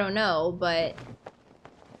sheets? I don't know, but...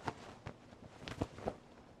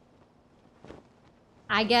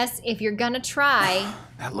 I guess if you're gonna try...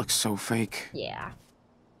 That looks so fake. Yeah.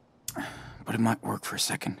 But it might work for a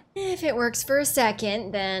second. If it works for a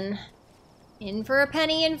second, then in for a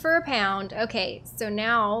penny, in for a pound. Okay, so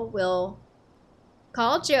now we'll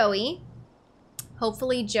call Joey.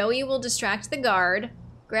 Hopefully Joey will distract the guard,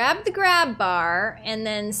 grab the grab bar, and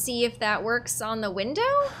then see if that works on the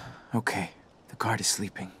window? Okay, the guard is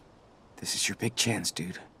sleeping. This is your big chance,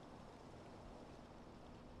 dude.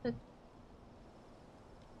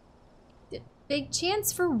 Big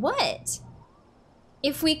chance for what?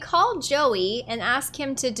 If we call Joey and ask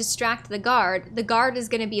him to distract the guard is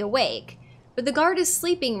gonna be awake. But the guard is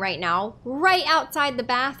sleeping right now, right outside the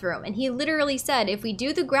bathroom. And he literally said, if we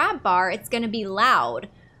do the grab bar, it's gonna be loud.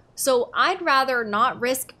 So I'd rather not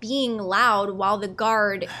risk being loud while the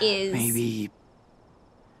guard is... Maybe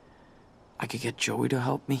I could get Joey to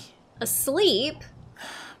help me? asleep.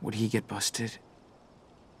 Would he get busted?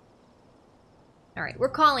 All right, we're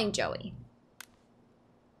calling Joey.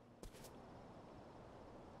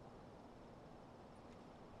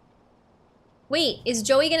 Wait, is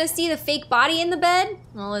Joey gonna see the fake body in the bed?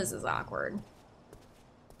 Well, this is awkward.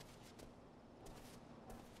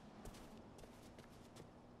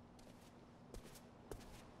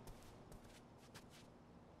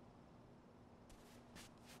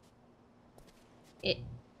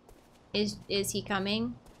 Is he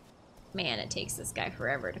coming? Man, it takes this guy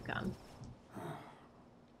forever to come.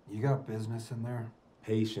 You got business in there?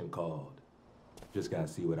 Patient called. Just gotta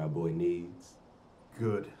see what our boy needs.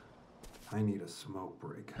 Good. I need a smoke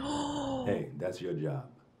break. Hey, that's your job.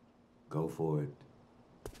 Go for it.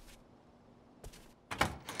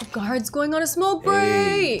 The guard's going on a smoke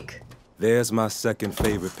break! Hey, there's my second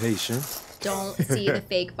favorite patient. Don't see the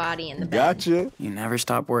fake body in the bed. Gotcha. You never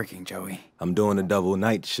stop working, Joey. I'm doing a double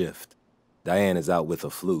night shift. Diane is out with a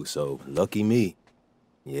flu, so lucky me.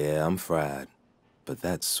 Yeah, I'm fried. But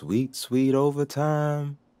that sweet, sweet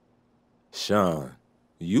overtime. Sean,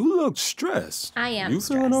 you look stressed. I am You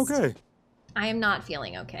feeling stressed. okay? I am not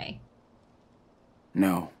feeling okay.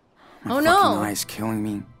 No. My Oh, fucking no. eye's killing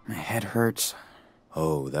me. My head hurts.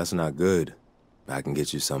 Oh, that's not good. I can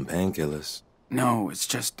get you some painkillers. No, it's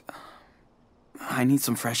just... I need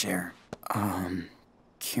some fresh air.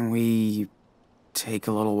 Can we take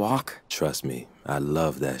a little walk? Trust me, I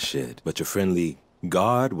love that shit. But your friendly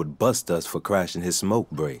guard would bust us for crashing his smoke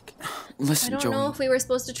break. I Listen, don't Joey. know if we were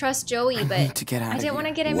supposed to trust Joey, I but need to get out I of didn't want to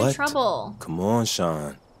here. get him in What? trouble. Come on,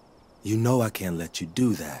 Sean. You know I can't let you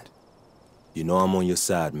do that. You know I'm on your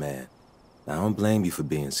side, man. I don't blame you for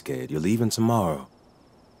being scared. You're leaving tomorrow.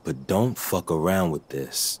 But don't fuck around with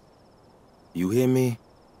this. You hear me?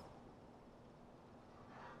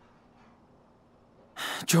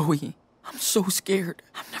 Joey, I'm so scared.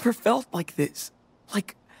 I've never felt like this.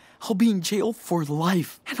 Like, I'll be in jail for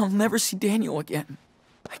life, and I'll never see Daniel again.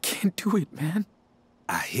 I can't do it, man.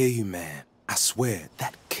 I hear you, man. I swear,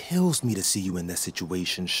 that kills me to see you in that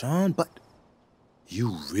situation, Sean, but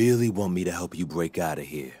you really want me to help you break out of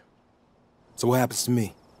here. So what happens to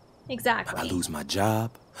me? Exactly. I lose my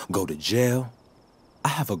job, go to jail. I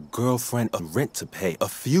have a girlfriend, a rent to pay, a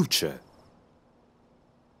future.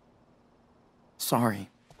 Sorry.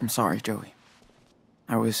 I'm sorry, Joey.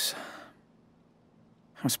 I was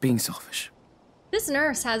being selfish. This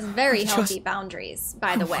nurse has very Just- healthy boundaries,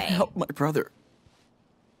 by the I wanna way. help my brother.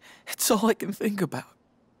 It's all I can think about.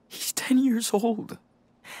 He's 10 years old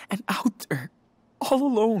and out there, all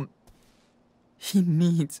alone. He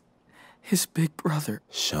needs his big brother.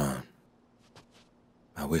 Sean,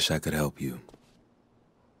 I wish I could help you.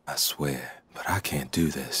 I swear, but I can't do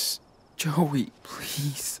this. Joey,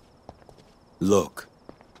 please. Look,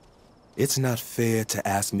 it's not fair to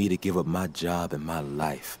ask me to give up my job and my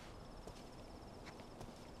life.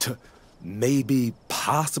 To maybe,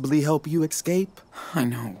 possibly help you escape? I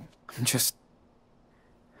know. I'm just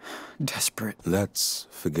desperate. Let's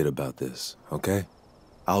forget about this, okay?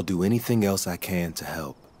 I'll do anything else I can to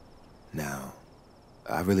help. Now,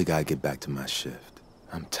 I really gotta get back to my shift.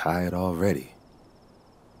 I'm tired already.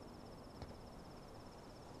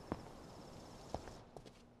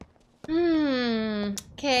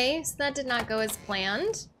 Okay, so that did not go as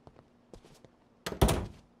planned.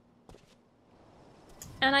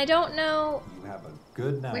 And I don't know... You have a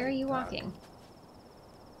good night. Where are you Doc. walking?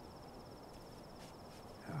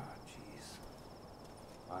 Oh, jeez.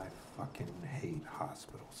 I fucking hate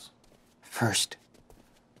hospitals. First,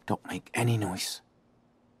 don't make any noise.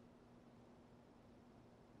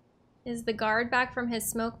 Is the guard back from his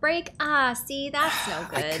smoke break? Ah, see, that's no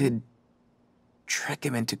good. I could trick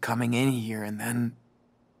him into coming in here and then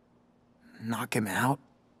knock him out.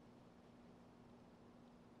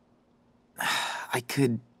 I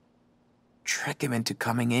could trick him into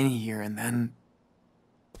coming in here and then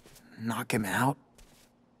knock him out.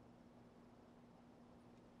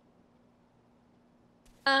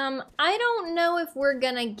 I don't know if we're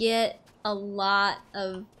gonna get a lot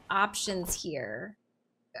of options here.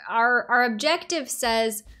 Our objective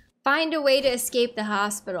says find a way to escape the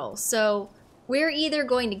hospital. So we're either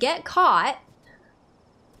going to get caught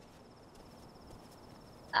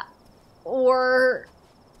or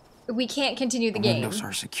we can't continue the game. Windows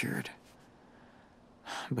are secured.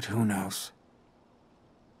 But who knows?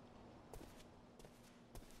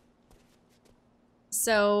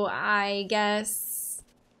 So I guess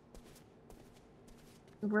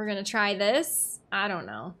we're gonna try this. I don't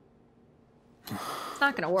know. It's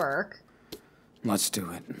not gonna work. Let's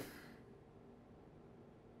do it.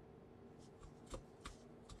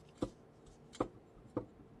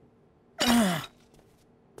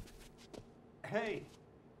 Hey,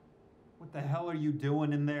 what the hell are you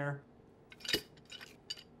doing in there?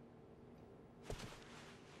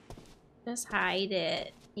 Just hide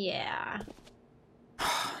it. Yeah.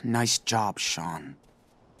 Nice job, Sean.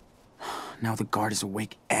 Now the guard is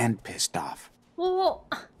awake and pissed off. Well,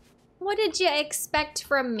 what did you expect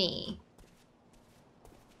from me?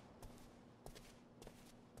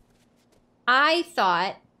 I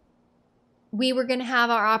thought we were gonna have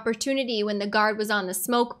our opportunity when the guard was on the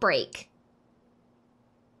smoke break.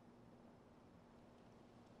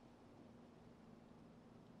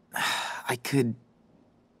 I could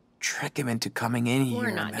trick him into coming in here.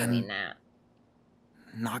 We're not and then doing that.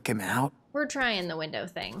 knock him out. We're trying the window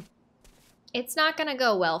thing. It's not gonna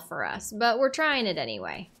go well for us, but we're trying it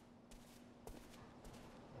anyway.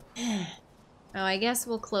 Oh, I guess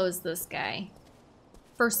we'll close this guy.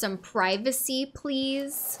 For some privacy,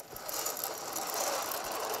 please.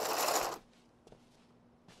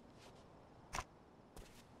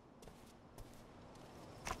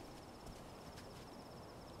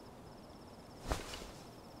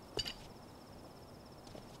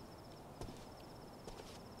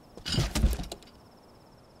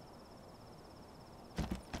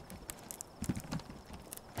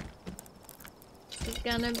 It's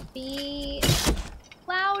gonna be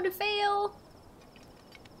loud fail.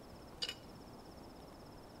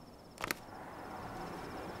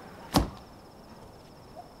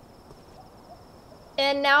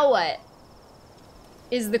 And now what?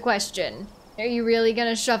 Is the question. Are you really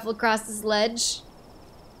gonna shuffle across this ledge?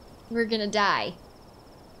 We're gonna die.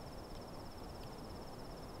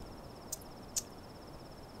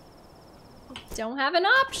 Don't have an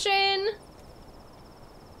option.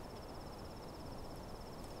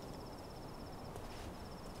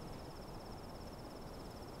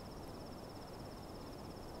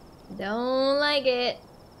 Don't like it.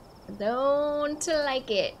 Don't like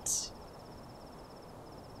it.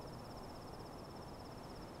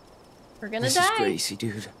 We're gonna This die. is crazy,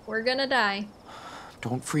 dude. We're gonna die.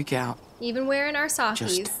 Don't freak out. Even wearing our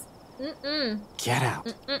sockies. Just get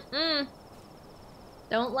out.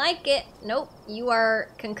 Don't like it. Nope. You are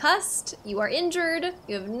concussed. You are injured.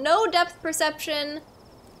 You have no depth perception.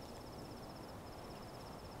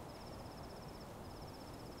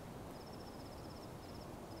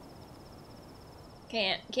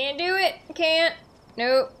 Can't do it. Can't.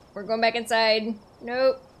 Nope. We're going back inside.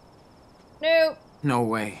 Nope. Nope. No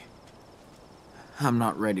way. I'm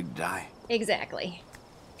not ready to die. Exactly.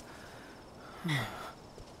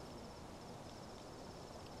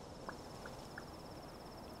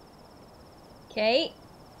 Okay.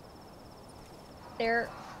 There.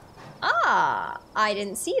 Ah, I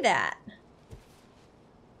didn't see that.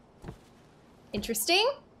 Interesting.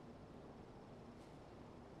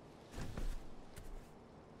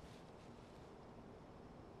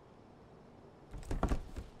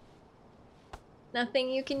 Nothing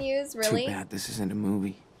you can use, really? Too bad this isn't a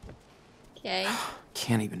movie. Okay.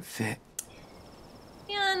 Can't even fit.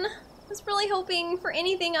 Man, I was really hoping for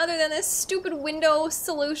anything other than this stupid window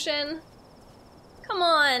solution. Come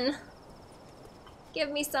on.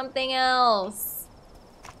 Give me something else.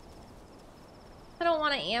 I don't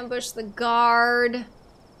want to ambush the guard.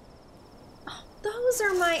 Oh, those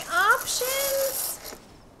are my options?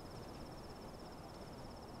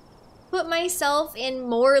 Put myself in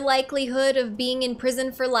more likelihood of being in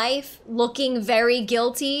prison for life, looking very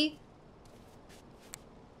guilty.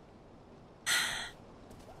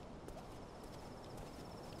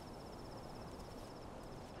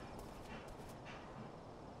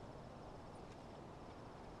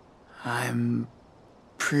 I'm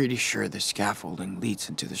pretty sure the scaffolding leads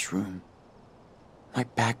into this room. My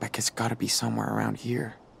backpack has got to be somewhere around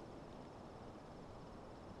here.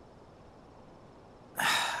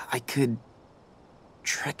 I could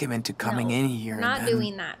trick him into coming in here Not and then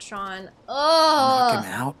doing that, Sean. knock Oh.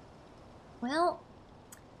 him out. Well,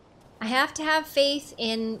 I have to have faith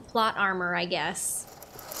in plot armor, I guess.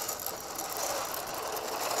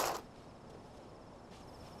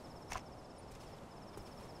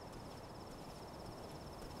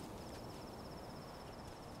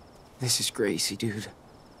 This is crazy, dude.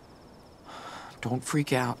 Don't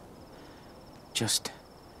freak out. Just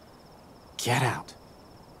get out.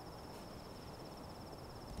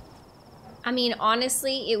 I mean,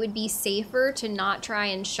 honestly, it would be safer to not try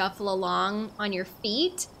and shuffle along on your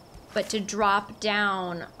feet, but to drop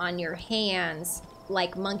down on your hands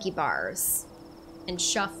like monkey bars and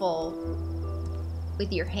shuffle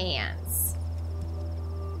with your hands.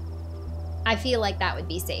 I feel like that would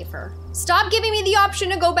be safer. Stop giving me the option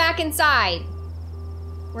to go back inside.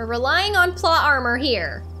 We're relying on plot armor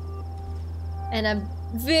here. And a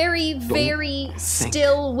very, very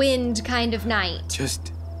still wind kind of night.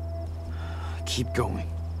 Just keep going.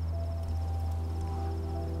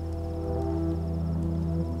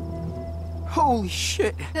 Holy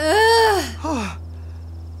shit. Ugh.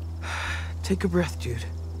 Take a breath, dude.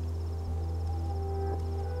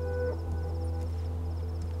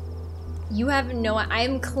 You have no... I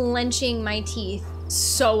am clenching my teeth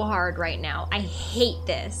so hard right now. I hate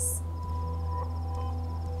this.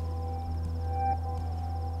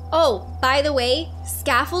 Oh, by the way,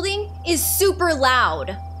 scaffolding is super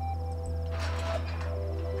loud.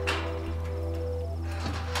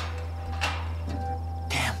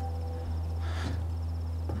 Damn.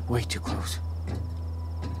 Way too close.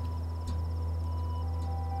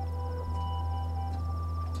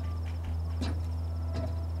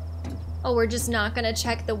 Oh, we're just not gonna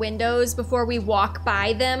check the windows before we walk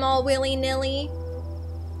by them all willy-nilly?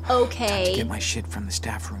 Okay. Time to get my shit from the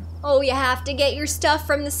staff room. Oh, you have to get your stuff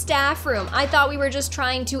from the staff room. I thought we were just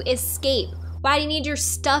trying to escape. Why do you need your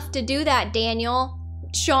stuff to do that, Daniel?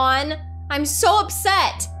 Sean, I'm so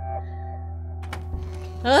upset.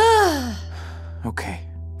 Ugh. Okay,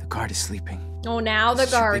 the guard is sleeping. Oh, now the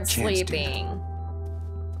This is your good guard's chance, dude. sleeping.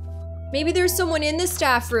 Maybe there's someone in the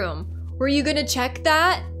staff room. Were you gonna check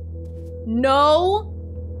that? No?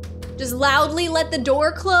 Just loudly let the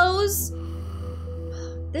door close?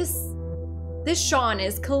 This Sean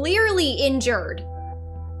is clearly injured.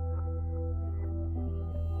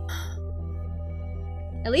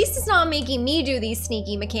 At least it's not making me do these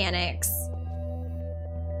sneaky mechanics.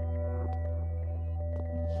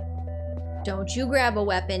 Don't you grab a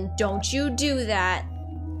weapon. Don't you do that.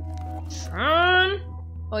 Sean?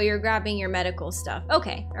 Oh, you're grabbing your medical stuff.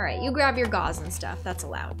 Okay, all right. You grab your gauze and stuff. That's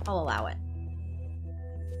allowed. I'll allow it.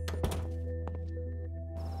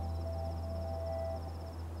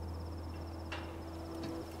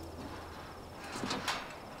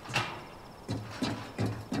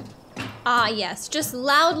 Ah, yes. Just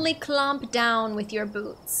loudly clomp down with your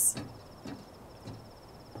boots.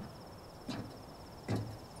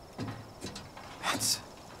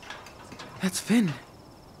 That's Finn.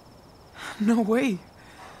 No way.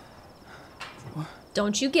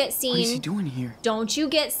 Don't you get seen. What is he doing here? Don't you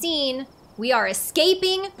get seen. We are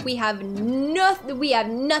escaping. We have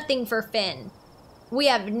nothing for Finn. We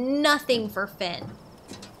have nothing for Finn.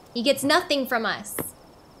 He gets nothing from us.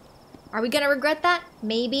 Are we gonna regret that?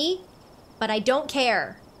 Maybe. But I don't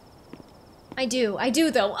care. I do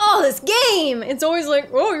though. Oh, this game! It's always like,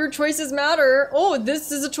 oh, your choices matter. Oh,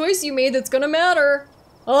 this is a choice you made that's gonna matter.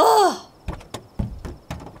 Oh!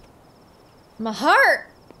 My heart!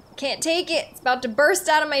 Can't take it. It's about to burst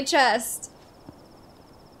out of my chest.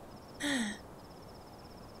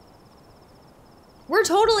 We're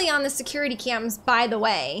totally on the security cams, by the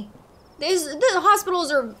way. The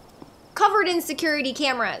hospitals are covered in security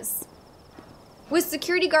cameras. With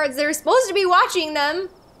security guards that are supposed to be watching them.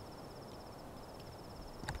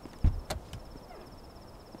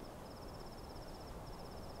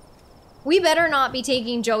 We better not be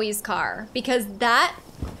taking Joey's car, because that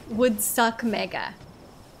would suck mega.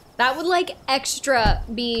 That would like extra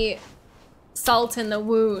be salt in the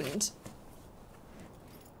wound.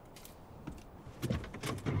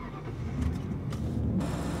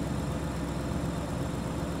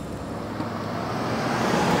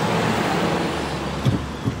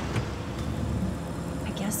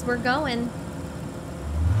 I guess we're going.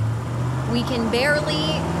 We can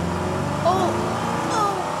barely...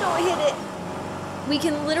 Oh, don't hit it. We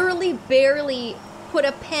can literally barely put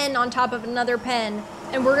a pen on top of another pen,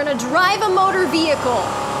 and we're gonna drive a motor vehicle.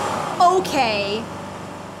 Okay.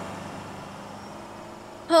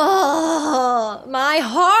 Oh, my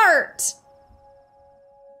heart.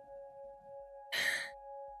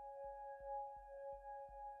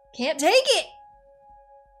 Can't take it.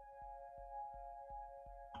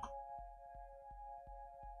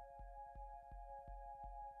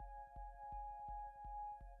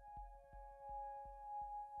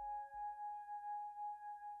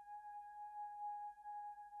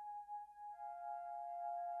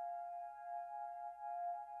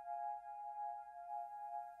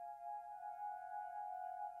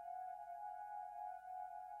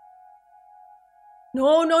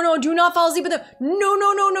 No, no, no, do not fall asleep with them. No,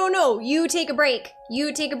 no, no, no, no. You take a break.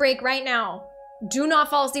 You take a break right now. Do not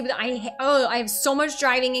fall asleep with them. I have so much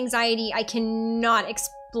driving anxiety. I cannot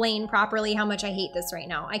explain properly how much I hate this right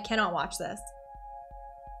now. I cannot watch this.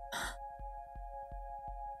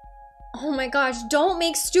 Oh my gosh, don't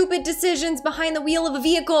make stupid decisions behind the wheel of a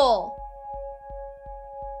vehicle.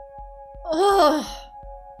 Ugh.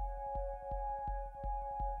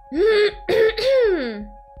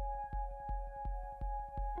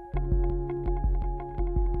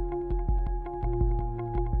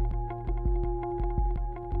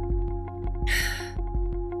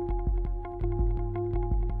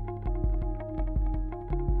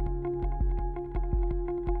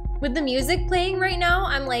 With the music playing right now,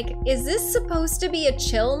 I'm like, is this supposed to be a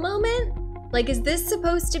chill moment? Like, is this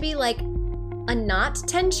supposed to be like a not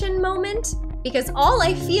tension moment? Because all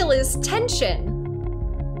I feel is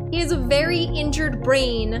tension. He has a very injured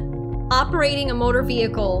brain operating a motor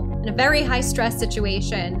vehicle in a very high stress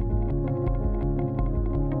situation.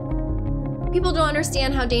 People don't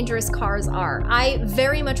understand how dangerous cars are. I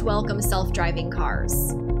very much welcome self-driving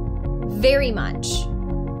cars. Very much.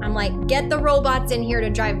 I'm like, get the robots in here to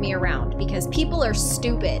drive me around because people are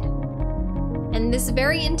stupid. And this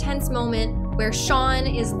very intense moment where Sean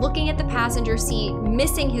is looking at the passenger seat,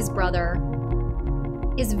 missing his brother,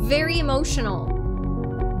 is very emotional.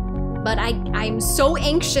 But I'm so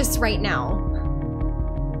anxious right now.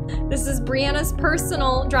 This is Brianna's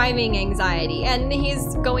personal driving anxiety, and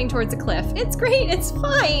he's going towards a cliff. It's great, it's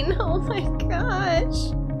fine. Oh my gosh.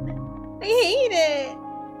 I hate it.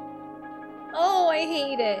 Oh, I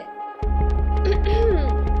hate it.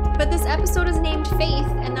 But this episode is named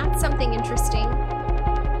Faith, and that's something interesting.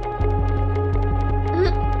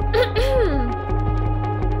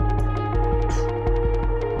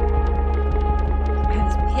 I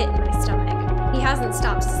have a pit in my stomach. He hasn't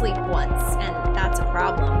stopped to sleep once, and that's a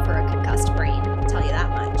problem for a concussed brain, I'll tell you that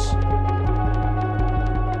much.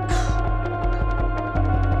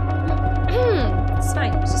 It's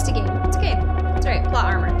fine, it's just a game. It's okay. It's alright, plot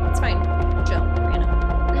armor. It's fine. Chill, Brianna.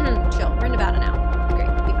 Chill, we're in Nevada now. Great,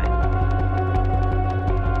 we'll be fine.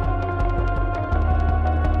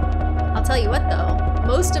 I'll tell you what though,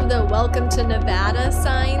 most of the welcome to Nevada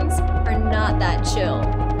signs are not that chill.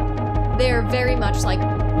 They're very much like,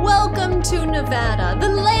 welcome to Nevada, the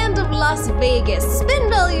land of Las Vegas.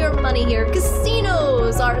 Spend all your money here.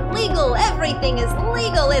 Casinos are legal. Everything is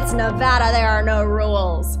legal. It's Nevada. There are no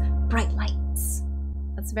rules. Bright lights.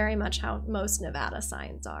 That's very much how most Nevada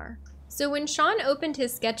signs are. So when Sean opened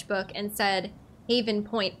his sketchbook and said, Haven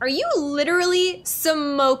Point, are you literally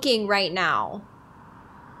smoking right now?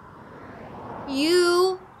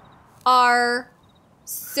 You are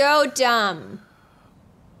so dumb.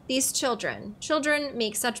 These children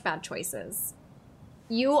make such bad choices.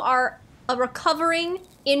 You are a recovering,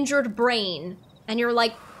 injured brain, and you're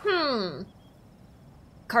like,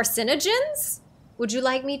 carcinogens? Would you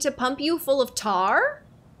like me to pump you full of tar?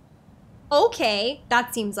 Okay,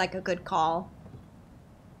 that seems like a good call.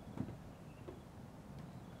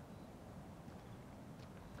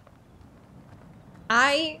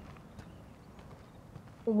 I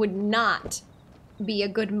would not be a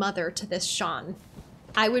good mother to this Sean.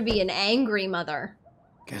 I would be an angry mother.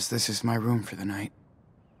 Guess this is my room for the night.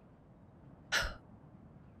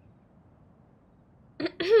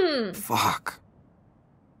 Fuck.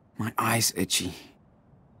 My eye's itchy.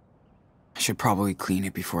 I should probably clean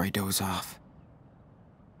it before I doze off.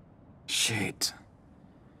 Shit.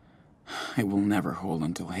 It will never hold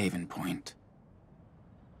until Haven Point.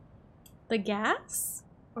 The gas?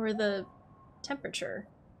 Or the temperature?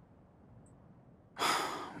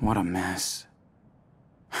 What a mess.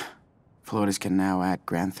 Floaters can now add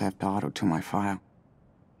Grand Theft Auto to my file.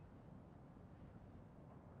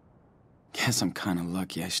 Guess I'm kinda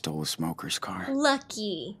lucky I stole a smoker's car.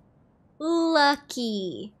 Lucky.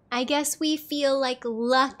 Lucky. I guess we feel like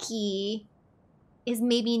lucky is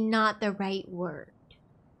maybe not the right word.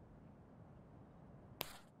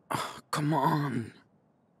 Oh, come on.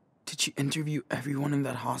 Did you interview everyone in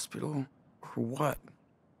that hospital? Or what?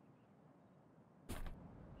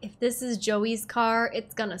 If this is Joey's car,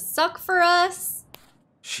 it's gonna suck for us.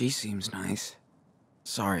 She seems nice.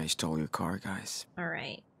 Sorry I stole your car, guys.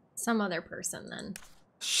 Alright. Some other person then.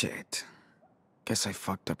 Shit. Guess I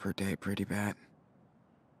fucked up her day pretty bad.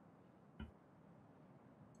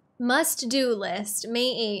 Must-do list.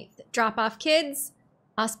 May 8th. Drop off kids.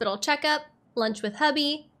 Hospital checkup. Lunch with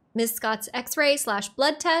hubby. Miss Scott's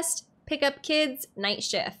x-ray/blood test. Pick up kids. Night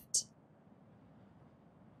shift.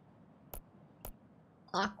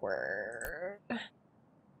 Awkward.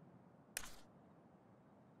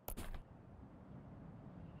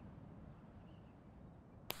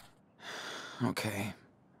 Okay.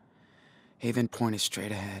 Haven Point is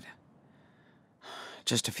straight ahead.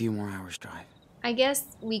 Just a few more hours drive. I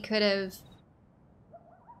guess we could have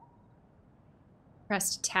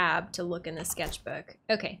pressed tab to look in the sketchbook.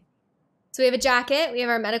 Okay. So we have a jacket. We have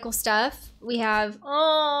our medical stuff. We have...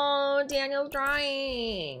 Oh, Daniel's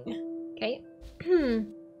drawing. Okay.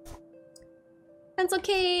 Pencil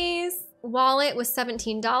case. Wallet with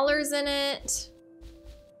 $17 in it.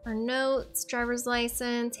 Our notes. Driver's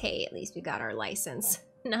license. Hey, at least we got our license.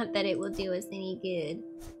 Not that it will do us any good.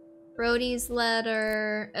 Brody's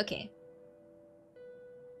letter. Okay.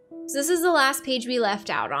 So this is the last page we left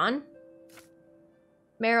out on.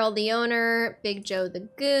 Meryl the owner, Big Joe the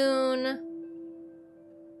goon.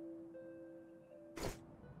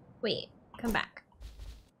 Wait, come back.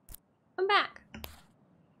 Come back.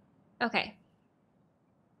 Okay.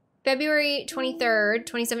 February 23rd,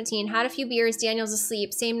 2017. Had a few beers, Daniel's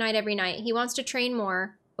asleep, same night every night. He wants to train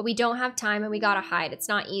more, but we don't have time and we gotta hide. It's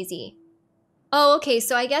not easy. Oh, okay,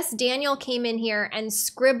 so I guess Daniel came in here and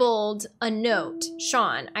scribbled a note.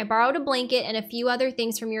 Sean, I borrowed a blanket and a few other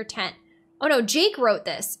things from your tent. Oh no, Jake wrote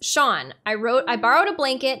this. Sean, I borrowed a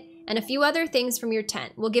blanket and a few other things from your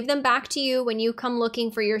tent. We'll give them back to you when you come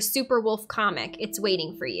looking for your Super Wolf comic. It's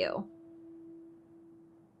waiting for you.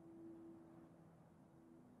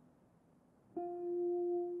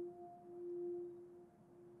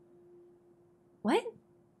 What?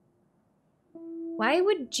 Why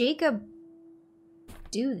would Jacob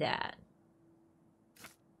do that?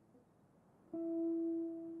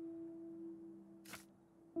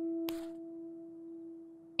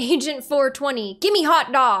 Agent 420, gimme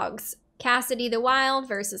hot dogs! Cassidy the Wild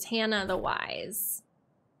versus Hannah the Wise.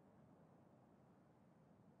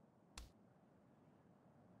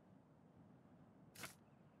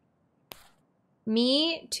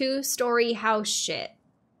 Me, two-story house shit.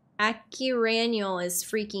 Accuranial is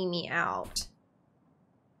freaking me out.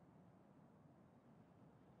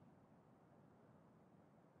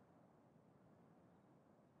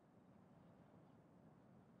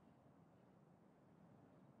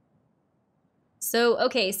 So,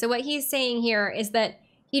 okay, so what he's saying here is that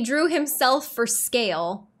he drew himself for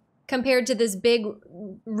scale compared to this big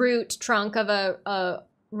root trunk of a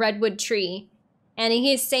redwood tree. And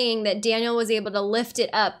he's saying that Daniel was able to lift it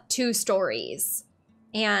up 2 stories.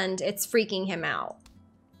 And it's freaking him out.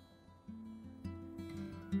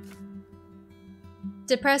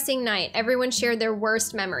 Depressing night. Everyone shared their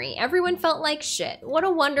worst memory. Everyone felt like shit. What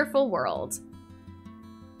a wonderful world.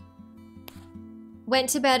 Went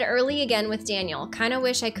to bed early again with Daniel. Kinda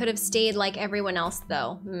wish I could have stayed like everyone else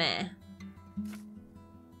though. Meh.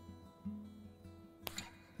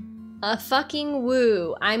 A fucking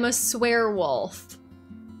woo. I'm a swearwolf.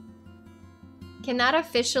 Can that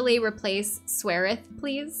officially replace sweareth,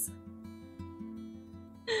 please?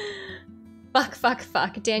 Fuck, fuck,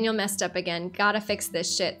 fuck. Daniel messed up again. Gotta fix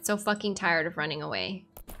this shit. So fucking tired of running away.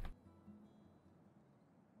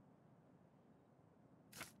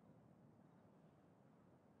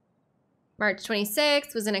 March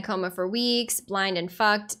 26th, was in a coma for weeks, blind and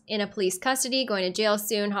fucked, in a police custody, going to jail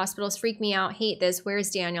soon. Hospitals freak me out. Hate this. Where's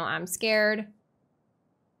Daniel? I'm scared.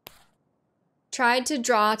 Tried to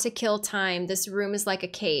draw to kill time. This room is like a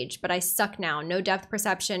cage, but I suck now. No depth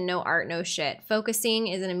perception, no art, no shit. Focusing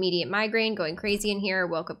is an immediate migraine. Going crazy in here.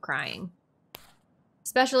 Woke up crying.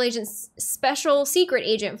 Special secret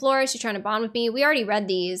agent Flores. She's trying to bond with me. We already read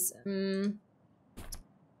these.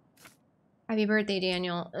 Happy birthday,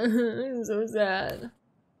 Daniel. I'm so sad.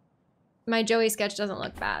 My Joey sketch doesn't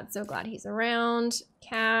look bad. So glad he's around.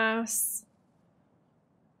 Cass.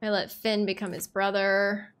 I let Finn become his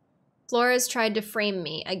brother. Flores tried to frame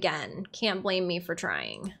me again. Can't blame me for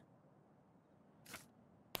trying.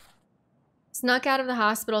 Snuck out of the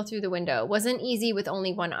hospital through the window. Wasn't easy with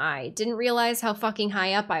only one eye. Didn't realize how fucking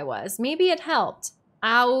high up I was. Maybe it helped.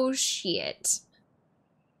 Ow, shit.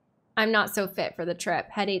 I'm not so fit for the trip.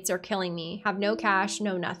 Headaches are killing me. Have no cash,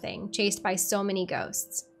 no nothing. Chased by so many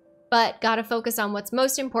ghosts. But gotta focus on what's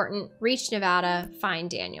most important. Reach Nevada, find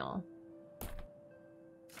Daniel.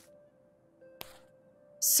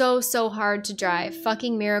 So hard to drive.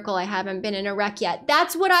 Fucking miracle I haven't been in a wreck yet.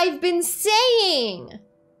 That's what I've been saying!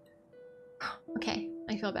 Okay,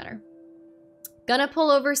 I feel better. Gonna pull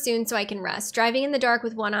over soon so I can rest. Driving in the dark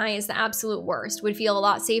with one eye is the absolute worst. Would feel a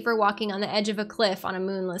lot safer walking on the edge of a cliff on a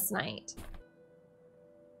moonless night.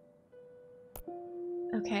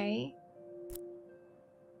 Okay.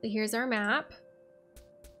 So here's our map.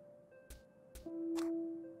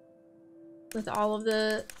 With all of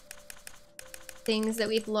the things that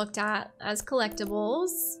we've looked at as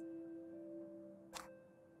collectibles.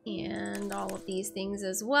 And all of these things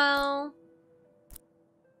as well.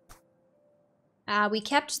 We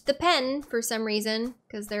kept the pen for some reason,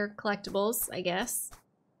 because they're collectibles, I guess.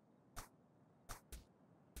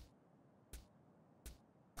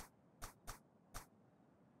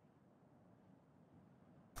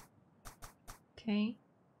 Okay.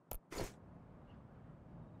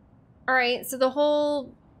 Alright, so the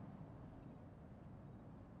whole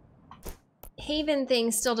Haven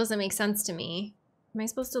thing still doesn't make sense to me. Am I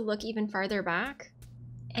supposed to look even farther back?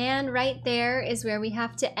 And right there is where we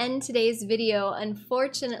have to end today's video.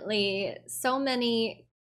 Unfortunately, so many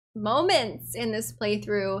moments in this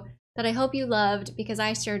playthrough that I hope you loved, because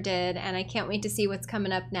I sure did, and I can't wait to see what's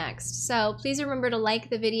coming up next. So please remember to like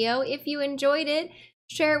the video if you enjoyed it,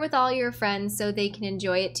 share it with all your friends so they can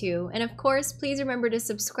enjoy it too, and of course, please remember to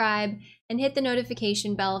subscribe and hit the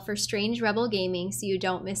notification bell for Strange Rebel Gaming so you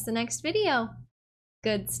don't miss the next video.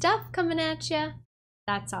 Good stuff coming at ya.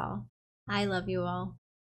 That's all. I love you all.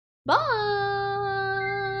 Bye!